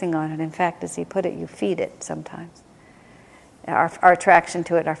focusing on it. In fact, as he put it, you feed it sometimes. Our attraction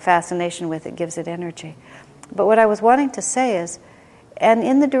to it, our fascination with it gives it energy. But what I was wanting to say is, and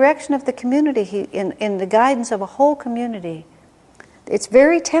in the direction of the community, in the guidance of a whole community, it's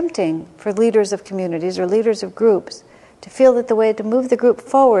very tempting for leaders of communities or leaders of groups to feel that the way to move the group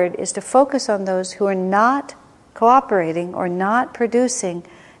forward is to focus on those who are not cooperating or not producing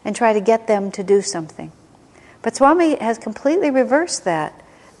and try to get them to do something. But Swami has completely reversed that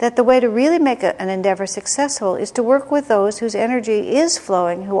the way to really make an endeavor successful is to work with those whose energy is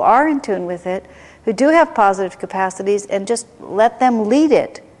flowing, who are in tune with it, who do have positive capacities and just let them lead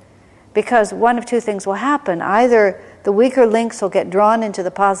it. Because one of two things will happen. Either the weaker links will get drawn into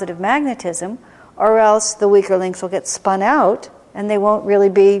the positive magnetism, or else the weaker links will get spun out and they won't really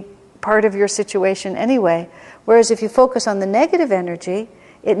be part of your situation anyway. Whereas if you focus on the negative energy,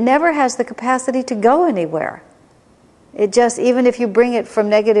 it never has the capacity to go anywhere. It just, even if you bring it from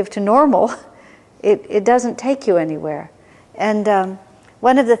negative to normal, it doesn't take you anywhere. And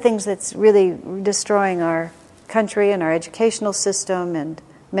one of the things that's really destroying our country and our educational system and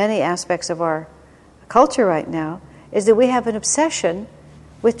many aspects of our culture right now is that we have an obsession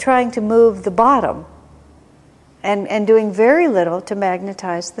with trying to move the bottom and doing very little to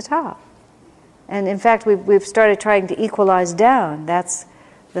magnetize the top. And in fact, we've started trying to equalize down. That's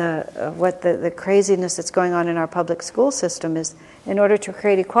the craziness that's going on in our public school system is, in order to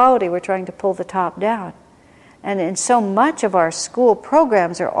create equality, we're trying to pull the top down. And in so much of our school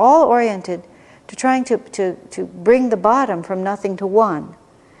programs are all oriented to trying to bring the bottom from nothing to one.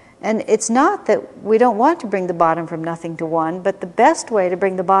 And it's not that we don't want to bring the bottom from nothing to one, but the best way to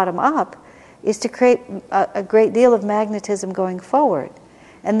bring the bottom up is to create a great deal of magnetism going forward.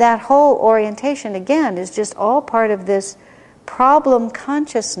 And that whole orientation, again, is just all part of this problem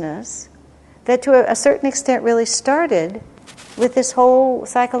consciousness that to a certain extent really started with this whole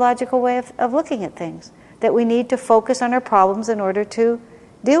psychological way of looking at things. That we need to focus on our problems in order to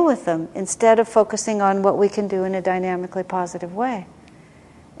deal with them, instead of focusing on what we can do in a dynamically positive way.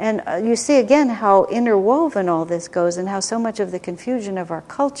 And you see again how interwoven all this goes, and how so much of the confusion of our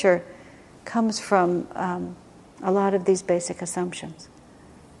culture comes from a lot of these basic assumptions.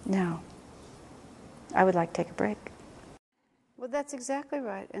 Now, I would like to take a break. Well, that's exactly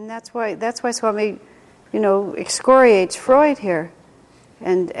right, and that's why Swami, excoriates Freud here,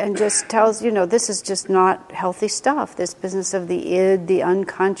 and just tells, this is just not healthy stuff. This business of the id, the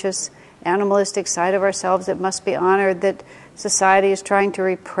unconscious, animalistic side of ourselves that must be honored, that society is trying to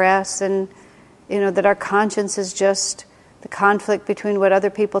repress, and that our conscience is just the conflict between what other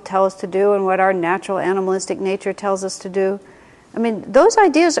people tell us to do and what our natural animalistic nature tells us to do. I mean, those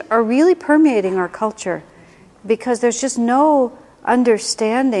ideas are really permeating our culture, because there's just no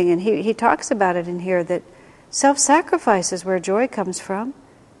understanding, and he talks about it in here, that self-sacrifice is where joy comes from.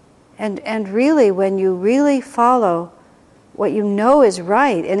 And really, when you really follow what you know is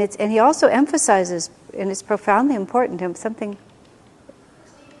right, and he also emphasizes, and it's profoundly important to him, something.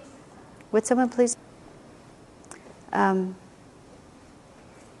 Would someone please?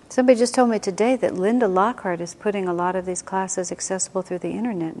 Somebody just told me today that Linda Lockhart is putting a lot of these classes accessible through the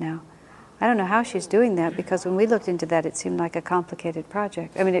internet now. I don't know how she's doing that, because when we looked into that, it seemed like a complicated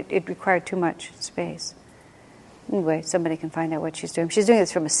project. I mean, it required too much space. Anyway, somebody can find out what she's doing. She's doing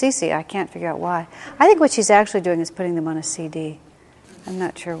this from a CC. I can't figure out why. I think what she's actually doing is putting them on a CD. I'm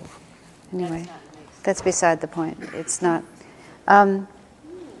not sure. Anyway, that's beside the point. It's not. But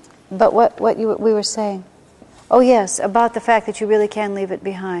what we were saying. Oh yes, about the fact that you really can leave it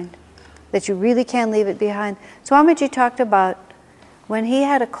behind. That you really can leave it behind. Swamiji talked about when he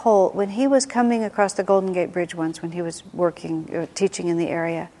had a cold, when he was coming across the Golden Gate Bridge once, when he was working, teaching in the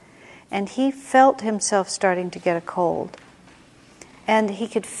area, and he felt himself starting to get a cold. And he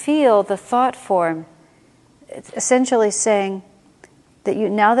could feel the thought form essentially saying that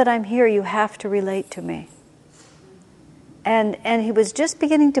now that I'm here, you have to relate to me. And he was just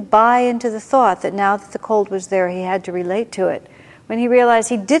beginning to buy into the thought that now that the cold was there, he had to relate to it. When he realized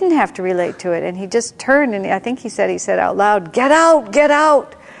he didn't have to relate to it, and he just turned, and I think he said out loud, "Get out, get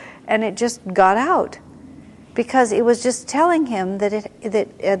out!" And it just got out, because it was just telling him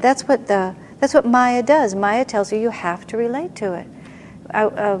that's what Maya does. Maya tells you have to relate to it.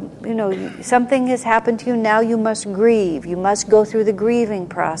 Something has happened to you. Now you must grieve. You must go through the grieving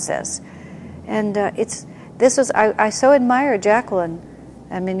process, and I so admire Jacqueline.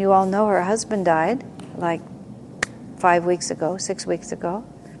 I mean, you all know her husband died like 6 weeks ago.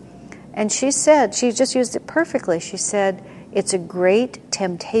 And she said, she just used it perfectly. She said, it's a great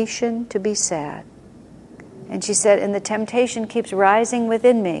temptation to be sad. And she said, and the temptation keeps rising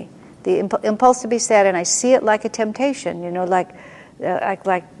within me, the impulse to be sad, and I see it like a temptation, like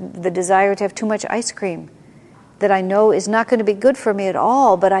the desire to have too much ice cream that I know is not going to be good for me at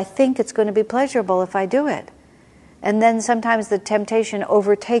all, but I think it's going to be pleasurable if I do it. And then sometimes the temptation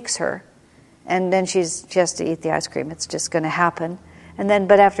overtakes her, and then she has to eat the ice cream. It's just going to happen.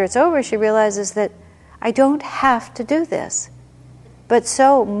 But after it's over, she realizes that I don't have to do this. But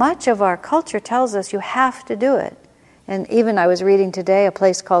so much of our culture tells us you have to do it. And even I was reading today a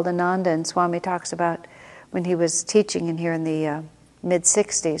place called Ananda, and Swami talks about when he was teaching in here in the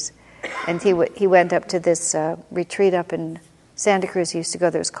mid-60s, and he went up to this retreat up in Santa Cruz. He used to go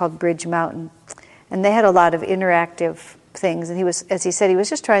there. It was called Bridge Mountain. And they had a lot of interactive things. And he was, as he said, he was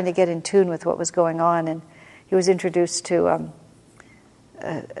just trying to get in tune with what was going on. And he was introduced to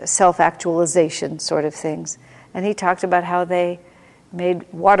self-actualization sort of things. And he talked about how they made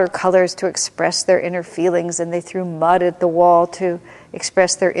watercolors to express their inner feelings, and they threw mud at the wall to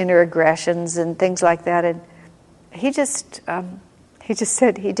express their inner aggressions and things like that. And he just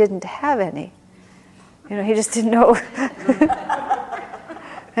said he didn't have any. He just didn't know.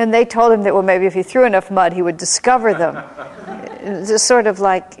 And they told him that, well, maybe if he threw enough mud, he would discover them. It's just sort of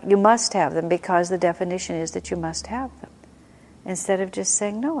like, you must have them because the definition is that you must have them. Instead of just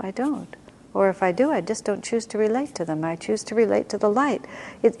saying, no, I don't. Or if I do, I just don't choose to relate to them. I choose to relate to the light.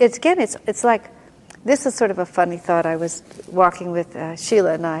 It's like, this is sort of a funny thought. I was walking with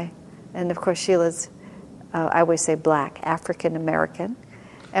Sheila and I, and of course Sheila's, I always say black, African American,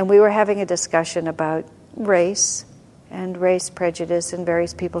 and we were having a discussion about race and race prejudice and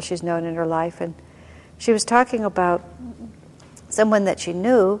various people she's known in her life, and she was talking about someone that she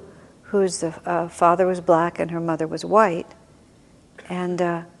knew whose father was black and her mother was white,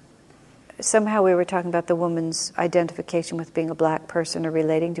 and somehow we were talking about the woman's identification with being a black person or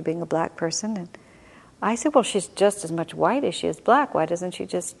relating to being a black person. And I said, well, she's just as much white as she is black. Why doesn't she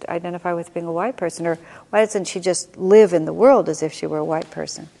just identify with being a white person? Or why doesn't she just live in the world as if she were a white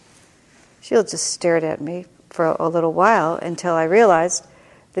person? Sheila just stared at me for a little while until I realized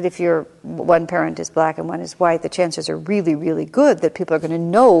that if one parent is black and one is white, the chances are really, really good that people are going to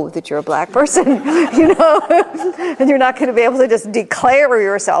know that you're a black person, and you're not going to be able to just declare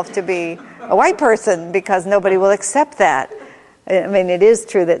yourself to be a white person because nobody will accept that. I mean, it is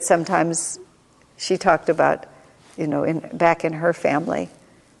true that sometimes she talked about, back in her family,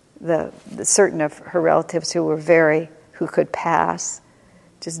 the certain of her relatives who could pass,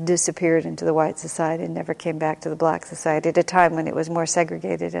 just disappeared into the white society and never came back to the black society at a time when it was more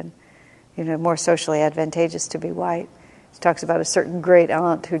segregated and, more socially advantageous to be white. She talks about a certain great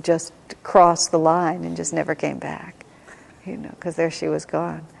aunt who just crossed the line and just never came back, because there she was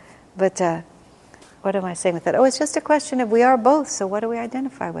gone. But what am I saying with that? Oh, it's just a question of we are both, so what do we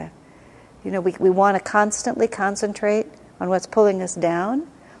identify with? We want to constantly concentrate on what's pulling us down,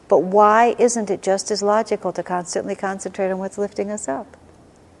 but why isn't it just as logical to constantly concentrate on what's lifting us up?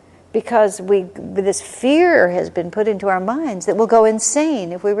 Because this fear has been put into our minds that we'll go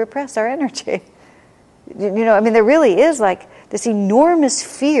insane if we repress our energy. There really is like this enormous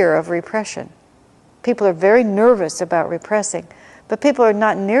fear of repression. People are very nervous about repressing, but people are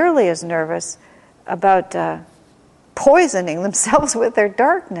not nearly as nervous about poisoning themselves with their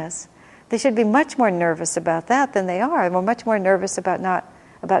darkness. They should be much more nervous about that than they are. We're much more nervous about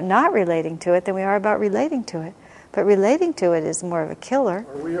not relating to it than we are about relating to it. But relating to it is more of a killer.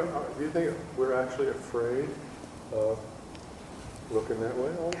 Do you think we're actually afraid of looking that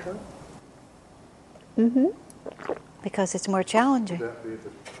way all the time? Mm-hmm. Because it's more challenging.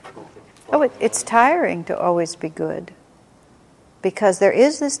 It's tiring to always be good. Because there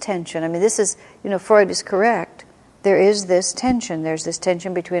is this tension. This is, Freud is correct. There is this tension. There's this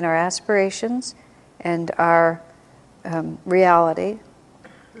tension between our aspirations and our reality.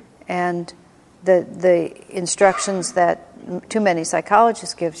 And the instructions that too many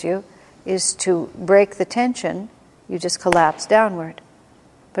psychologists gives you is to break the tension. You just collapse downward.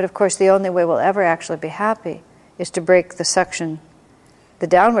 But of course, the only way we'll ever actually be happy is to break the suction, the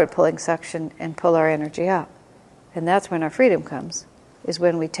downward pulling suction, and pull our energy up. And that's when our freedom comes, is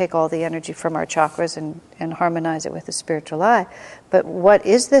when we take all the energy from our chakras and harmonize it with the spiritual eye. But what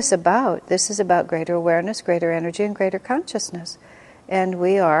is this about? This is about greater awareness, greater energy, and greater consciousness. And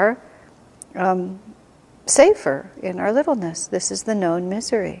we are safer in our littleness. This is the known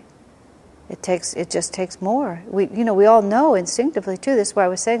misery. It just takes more. We all know instinctively too. This is why I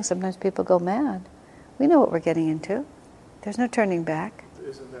was saying sometimes people go mad. We know what we're getting into. There's no turning back.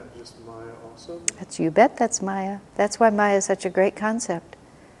 Isn't that just Maya also? You bet that's Maya. That's why Maya is such a great concept.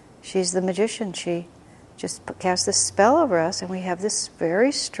 She's the magician. She just casts this spell over us, and we have this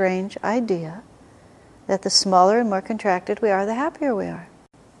very strange idea that the smaller and more contracted we are, the happier we are.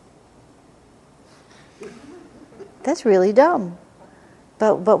 That's really dumb.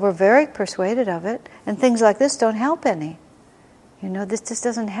 But we're very persuaded of it, and things like this don't help any. This just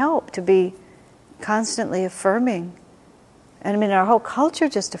doesn't help to be constantly affirming. And our whole culture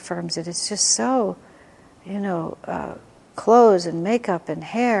just affirms it. It's just so, clothes and makeup and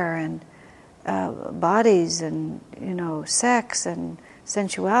hair and bodies and, sex and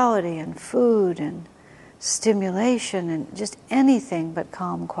sensuality and food and stimulation and just anything but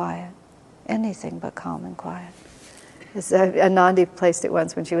calm and quiet. Anything but calm and quiet. Anandi placed it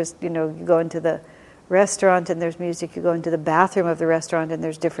once when she was, you go into the restaurant and there's music, you go into the bathroom of the restaurant and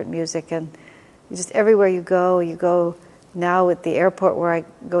there's different music, and just everywhere you go now at the airport where I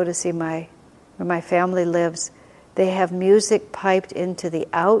go to see where my family lives, they have music piped into the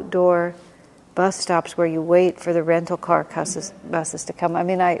outdoor bus stops where you wait for the rental car buses to come. I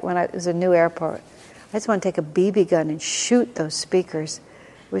mean, when it was a new airport, I just want to take a BB gun and shoot those speakers.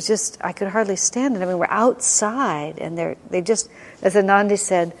 It was just, I could hardly stand it. I mean, we're outside, and they just, as Anandi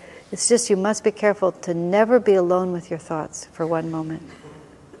said, it's just you must be careful to never be alone with your thoughts for one moment.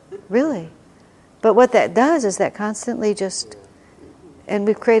 Really. But what that does is that constantly just, and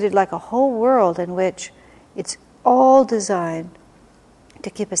we've created like a whole world in which it's all designed to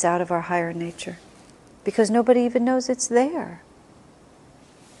keep us out of our higher nature, because nobody even knows it's there.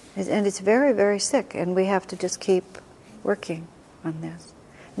 And it's very, very sick, and we have to just keep working on this.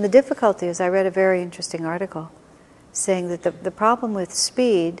 And the difficulty is, I read a very interesting article saying that the problem with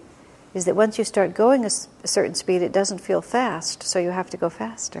speed is that once you start going a certain speed, it doesn't feel fast, so you have to go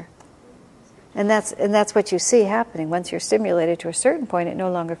faster. And that's what you see happening. Once you're stimulated to a certain point, it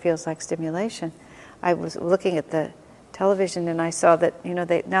no longer feels like stimulation. I was looking at the television and I saw that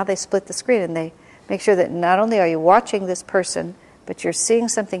now they split the screen and they make sure that not only are you watching this person, but you're seeing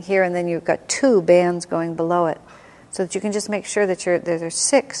something here, and then you've got 2 bands going below it, so that you can just make sure that there's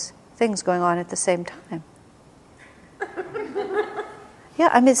 6 things going on at the same time. Yeah,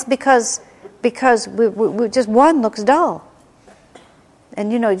 I mean, it's because we just one looks dull.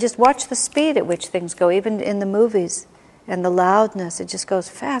 And just watch the speed at which things go, even in the movies, and the loudness. It just goes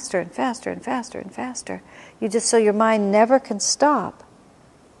faster and faster and faster and faster. So your mind never can stop.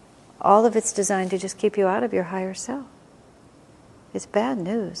 All of it's designed to just keep you out of your higher self. It's bad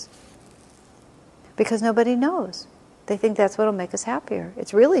news. Because nobody knows. They think that's what will make us happier.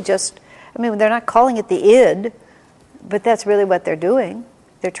 It's really just, they're not calling it the id, but that's really what they're doing.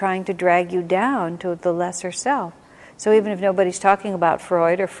 They're trying to drag you down to the lesser self. So even if nobody's talking about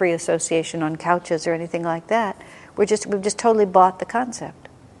Freud or free association on couches or anything like that, we've just totally bought the concept.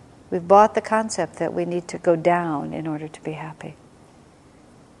 We've bought the concept that we need to go down in order to be happy.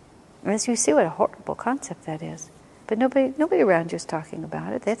 And as you see what a horrible concept that is. But nobody around you is talking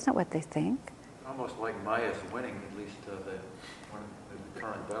about it. That's not what they think. Almost like Maya's winning, at least the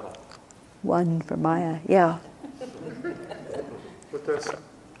current battle. One for Maya, yeah.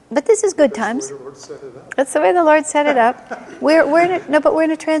 But this is good times. The Lord set it up. That's the way the Lord set it up. We're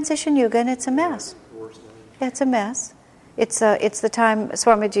in a transition yuga, and it's a mess. Yeah, it's a mess. It's the time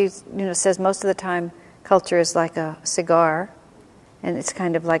Swamiji says most of the time culture is like a cigar, and it's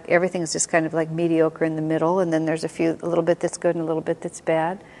kind of like everything is just kind of like mediocre in the middle, and then there's a little bit that's good and a little bit that's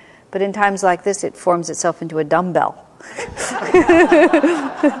bad. But in times like this, it forms itself into a dumbbell.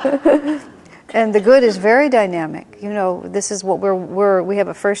 And the good is very dynamic. This is what we have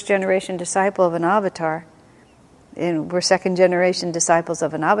a first-generation disciple of an avatar, and we're second-generation disciples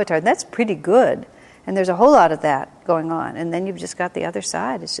of an avatar. And that's pretty good. And there's a whole lot of that going on. And then you've just got the other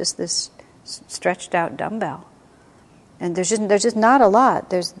side. It's just this stretched-out dumbbell. And there's just not a lot.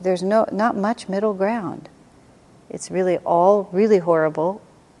 There's not much middle ground. It's really all really horrible,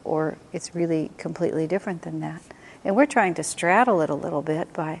 or it's really completely different than that. And we're trying to straddle it a little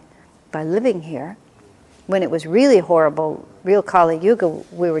bit by living here. When it was really horrible, real Kali Yuga,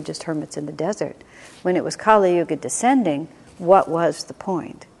 we were just hermits in the desert. When it was Kali Yuga descending, what was the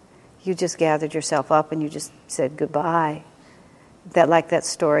point? You just gathered yourself up and you just said goodbye. That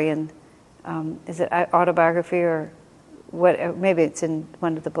story in, is it autobiography or what? Maybe it's in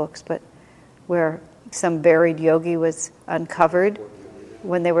one of the books, but where some buried yogi was uncovered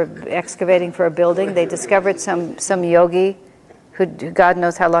when they were excavating for a building. They discovered some yogi who God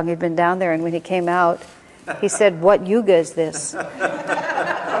knows how long he'd been down there, and when he came out, he said, "What yuga is this?"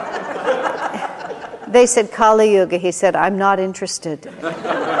 They said, "Kali Yuga." He said, "I'm not interested."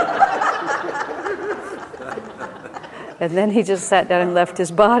 And then he just sat down and left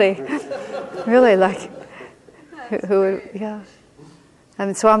his body. Really, yeah.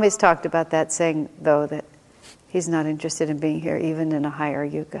 Swami's talked about that, saying, though, that he's not interested in being here even in a higher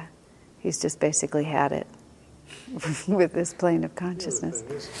yuga. He's just basically had it with this plane of consciousness.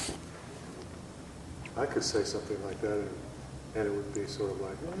 I could say something like that, and it would be sort of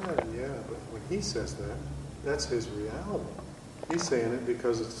like, yeah, but when he says that, that's his reality. He's saying it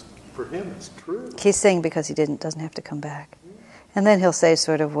because for him it's true. He's saying because he doesn't have to come back. And then he'll say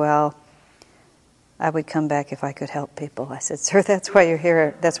sort of, well, I would come back if I could help people. I said, sir, that's why you're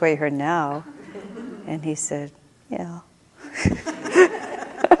here. That's why you're here now. And he said, yeah.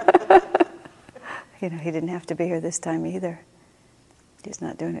 He didn't have to be here this time either. He's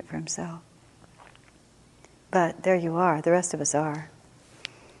not doing it for himself. But there you are. The rest of us are.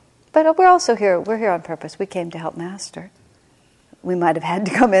 But we're also here. We're here on purpose. We came to help Master. we might have had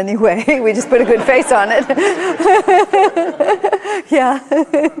to come anyway. We just put a good face on it.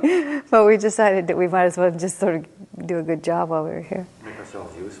 Yeah. But we decided that we might as well just sort of do a good job while we were here. Make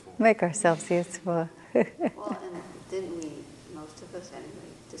ourselves useful. Make ourselves useful. Well, and didn't we, most of us anyway,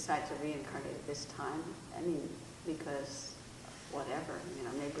 decide to reincarnate at this time? I mean, because whatever,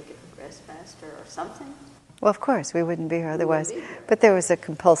 maybe we could progress faster or something. Well, of course, we wouldn't be here otherwise. But there was a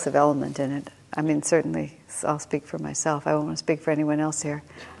compulsive element in it. I mean, certainly, I'll speak for myself. I won't want to speak for anyone else here.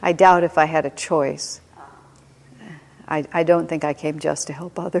 I doubt if I had a choice. I don't think I came just to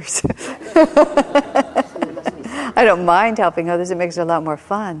help others. I don't mind helping others. It makes it a lot more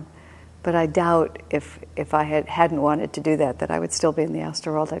fun. But I doubt if I hadn't wanted to do that I would still be in the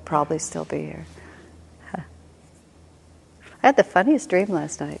astral world. I'd probably still be here. Huh. I had the funniest dream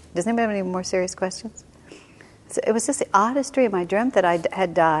last night. Does anybody have any more serious questions? So it was just the oddest dream. I dreamt that I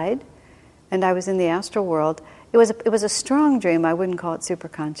had died, and I was in the astral world. It was a strong dream. I wouldn't call it super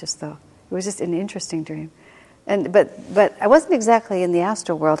conscious, though. It was just an interesting dream. But I wasn't exactly in the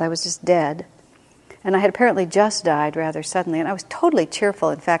astral world. I was just dead. And I had apparently just died rather suddenly. And I was totally cheerful.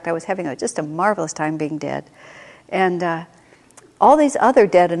 In fact, I was having just a marvelous time being dead. And all these other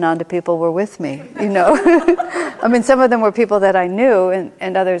dead Ananda people were with me, I mean, some of them were people that I knew,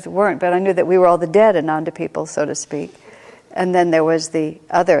 and others weren't. But I knew that we were all the dead Ananda people, so to speak. And then there was the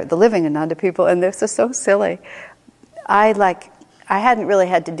living Ananda people. And this was so silly. I hadn't really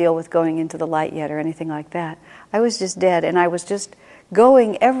had to deal with going into the light yet or anything like that. I was just dead, and I was just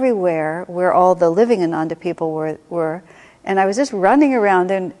going everywhere where all the living Ananda people were, and I was just running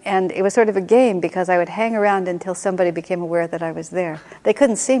around, and it was sort of a game because I would hang around until somebody became aware that I was there. They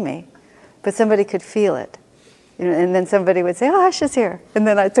couldn't see me, but somebody could feel it. And then somebody would say, "Oh, Asha's here," and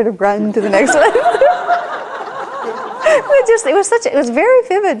then I'd sort of run to the next one. It was very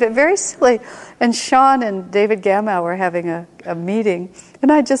vivid, but very silly. And Sean and David Gamow were having a meeting,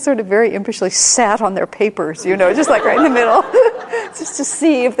 and I just sort of very impishly sat on their papers, just like right in the middle, just to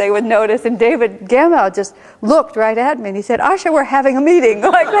see if they would notice. And David Gamow just looked right at me, and he said, "Asha, we're having a meeting,"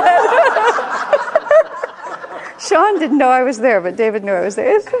 like that. Sean didn't know I was there, but David knew I was there.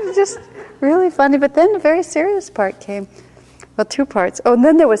 It was just really funny. But then the very serious part came. Well, two parts. Oh, and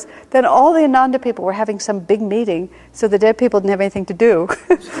then all the Ananda people were having some big meeting, so the dead people didn't have anything to do.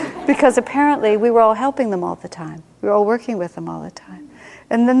 Because apparently we were all helping them all the time. We were all working with them all the time.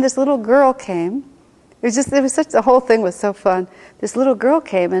 And then this little girl came. The whole thing was so fun. This little girl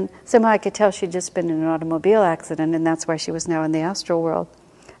came, and somehow I could tell she'd just been in an automobile accident, and that's why she was now in the astral world.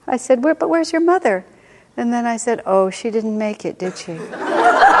 I said, but where's your mother? And then I said, "Oh, she didn't make it, did she?"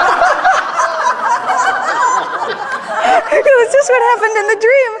 It was just what happened in the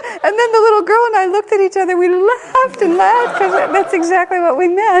dream. And then the little girl and I looked at each other. We laughed and laughed because that's exactly what we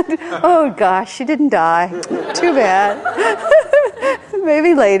meant. Oh, gosh, she didn't die. Too bad.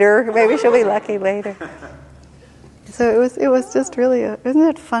 Maybe later. Maybe she'll be lucky later. So it was just really, isn't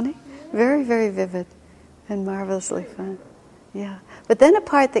it funny? Very, very vivid and marvelously fun. Yeah. But then a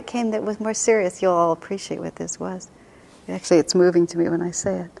part that came that was more serious, you'll all appreciate what this was. Actually, it's moving to me when I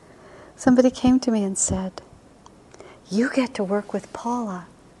say it. Somebody came to me and said, "You get to work with Paula."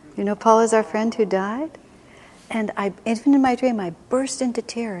 Paula's our friend who died. And even in my dream, I burst into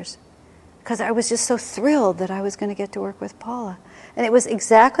tears because I was just so thrilled that I was going to get to work with Paula. And it was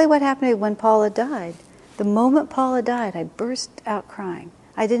exactly what happened when Paula died. The moment Paula died, I burst out crying.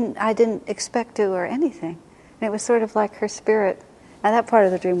 I didn't expect to or anything. And it was sort of like her spirit. And that part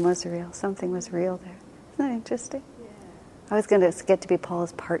of the dream was real. Something was real there. Isn't that interesting? Yeah. I was going to get to be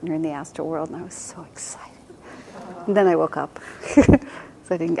Paula's partner in the astral world, and I was so excited. And then I woke up.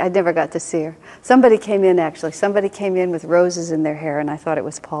 So I never got to see her. Somebody came in with roses in their hair, and I thought it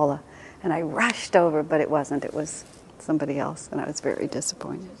was Paula. And I rushed over, but it wasn't. It was somebody else, and I was very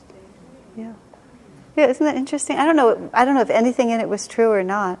disappointed. Yeah. Yeah, isn't that interesting? I don't know if anything in it was true or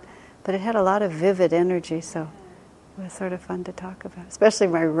not, but it had a lot of vivid energy, so it was sort of fun to talk about, especially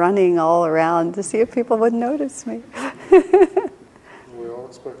my running all around to see if people would notice me. We all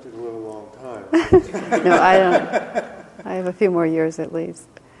expect you to live a long time. No, I don't. I have a few more years at least.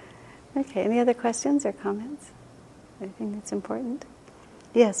 Okay, any other questions or comments? Anything that's important?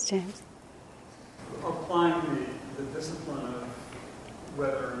 Yes, James. Applying the discipline of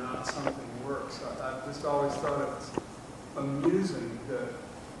whether or not something works, I've just always thought it's amusing that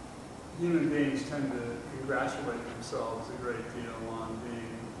human beings tend to congratulate themselves a great deal on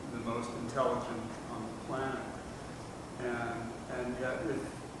being the most intelligent on the planet. And yet,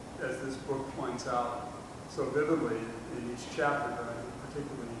 as this book points out so vividly in each chapter, but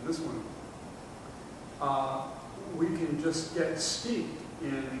particularly in this one, we can just get steeped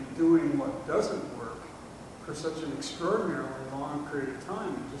in doing what doesn't work for such an extraordinarily long period of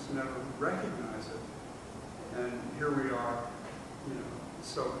time and just never recognize it. And here we are,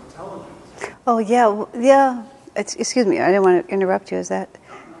 so intelligent. Oh, yeah, yeah. Excuse me, I didn't want to interrupt you. Is that?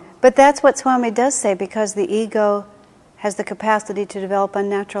 But that's what Swami does say, because the ego has the capacity to develop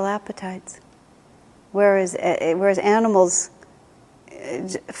unnatural appetites, whereas animals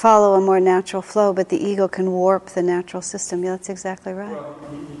follow a more natural flow, but the ego can warp the natural system. Yeah, that's exactly right. Well,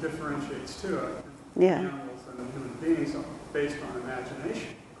 he differentiates too. Yeah. Animals and human beings are based on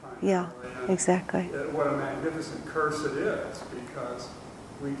imagination. Yeah, And exactly. what a magnificent curse it is, because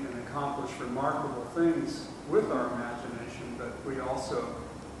we can accomplish remarkable things with our imagination, but we also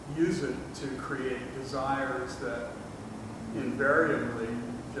use it to create desires that invariably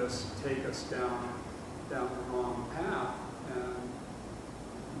just take us down the wrong path, and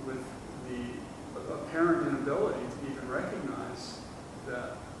with the apparent inability to even recognize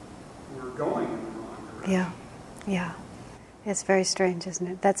that we're going in the wrong direction. Yeah, yeah. It's very strange, isn't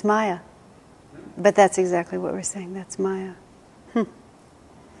it? That's Maya. But that's exactly what we're saying. That's Maya. I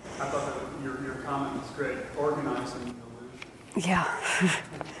thought that your comment was great. Organizing the illusion. Yeah.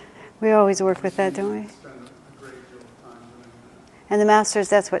 We always work with that, don't we? Spend a great deal of time doing that. And the masters,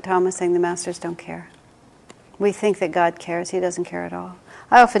 that's what Tom was saying, the masters don't care. We think that God cares. He doesn't care at all.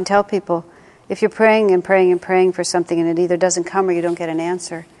 I often tell people, if you're praying and praying and praying for something and it either doesn't come or you don't get an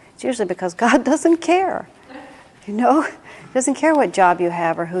answer, it's usually because God doesn't care. He doesn't care what job you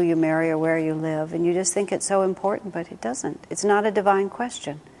have or who you marry or where you live, and you just think it's so important, but it doesn't. It's not a divine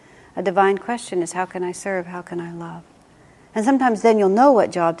question. A divine question is, how can I serve? How can I love? And sometimes then you'll know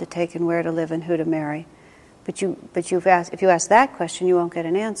what job to take and where to live and who to marry. But if you ask that question, you won't get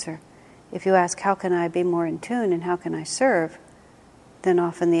an answer. If you ask, how can I be more in tune and how can I serve, then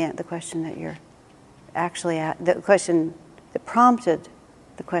often the question that you're actually the question that prompted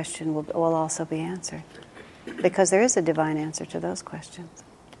the question will also be answered. Because there is a divine answer to those questions.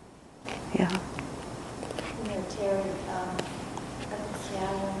 Yeah. Terry,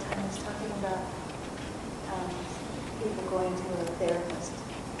 one time was talking about people going to a therapist,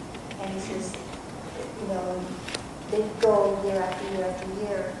 and he says, they go year after year after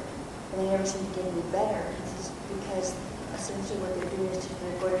year, and they never seem to get any better. He says, because essentially what they're doing is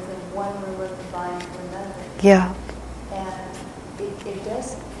they're going from one room of the mind to another. Yeah. And it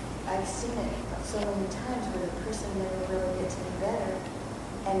does. I've seen it so many times where the person never really gets any better,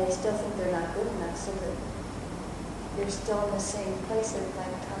 and they still think they're not good enough, so that they're still in the same place. And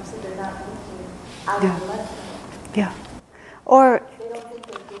like Tom said, they're not looking out of the left. Yeah. Or They don't think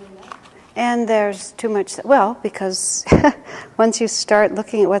they're good enough. and there's too much. Well, because once you start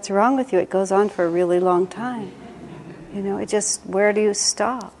looking at what's wrong with you, it goes on for a really long time. It just, where do you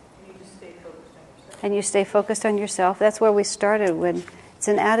stop? And you stay focused on yourself. That's where we started, when it's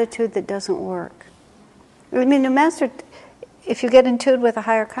an attitude that doesn't work. I mean, the master, if you get in tune with a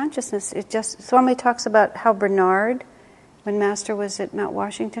higher consciousness, Swami talks about how Bernard, when Master was at Mount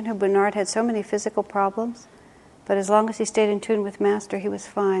Washington, how Bernard had so many physical problems, but as long as he stayed in tune with Master, he was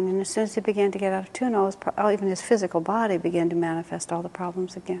fine. And as soon as he began to get out of tune, even his physical body began to manifest all the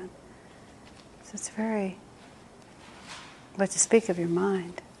problems again. So it's very, but to speak of your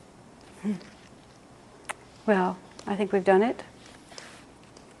mind. Well, I think we've done it.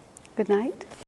 Good night.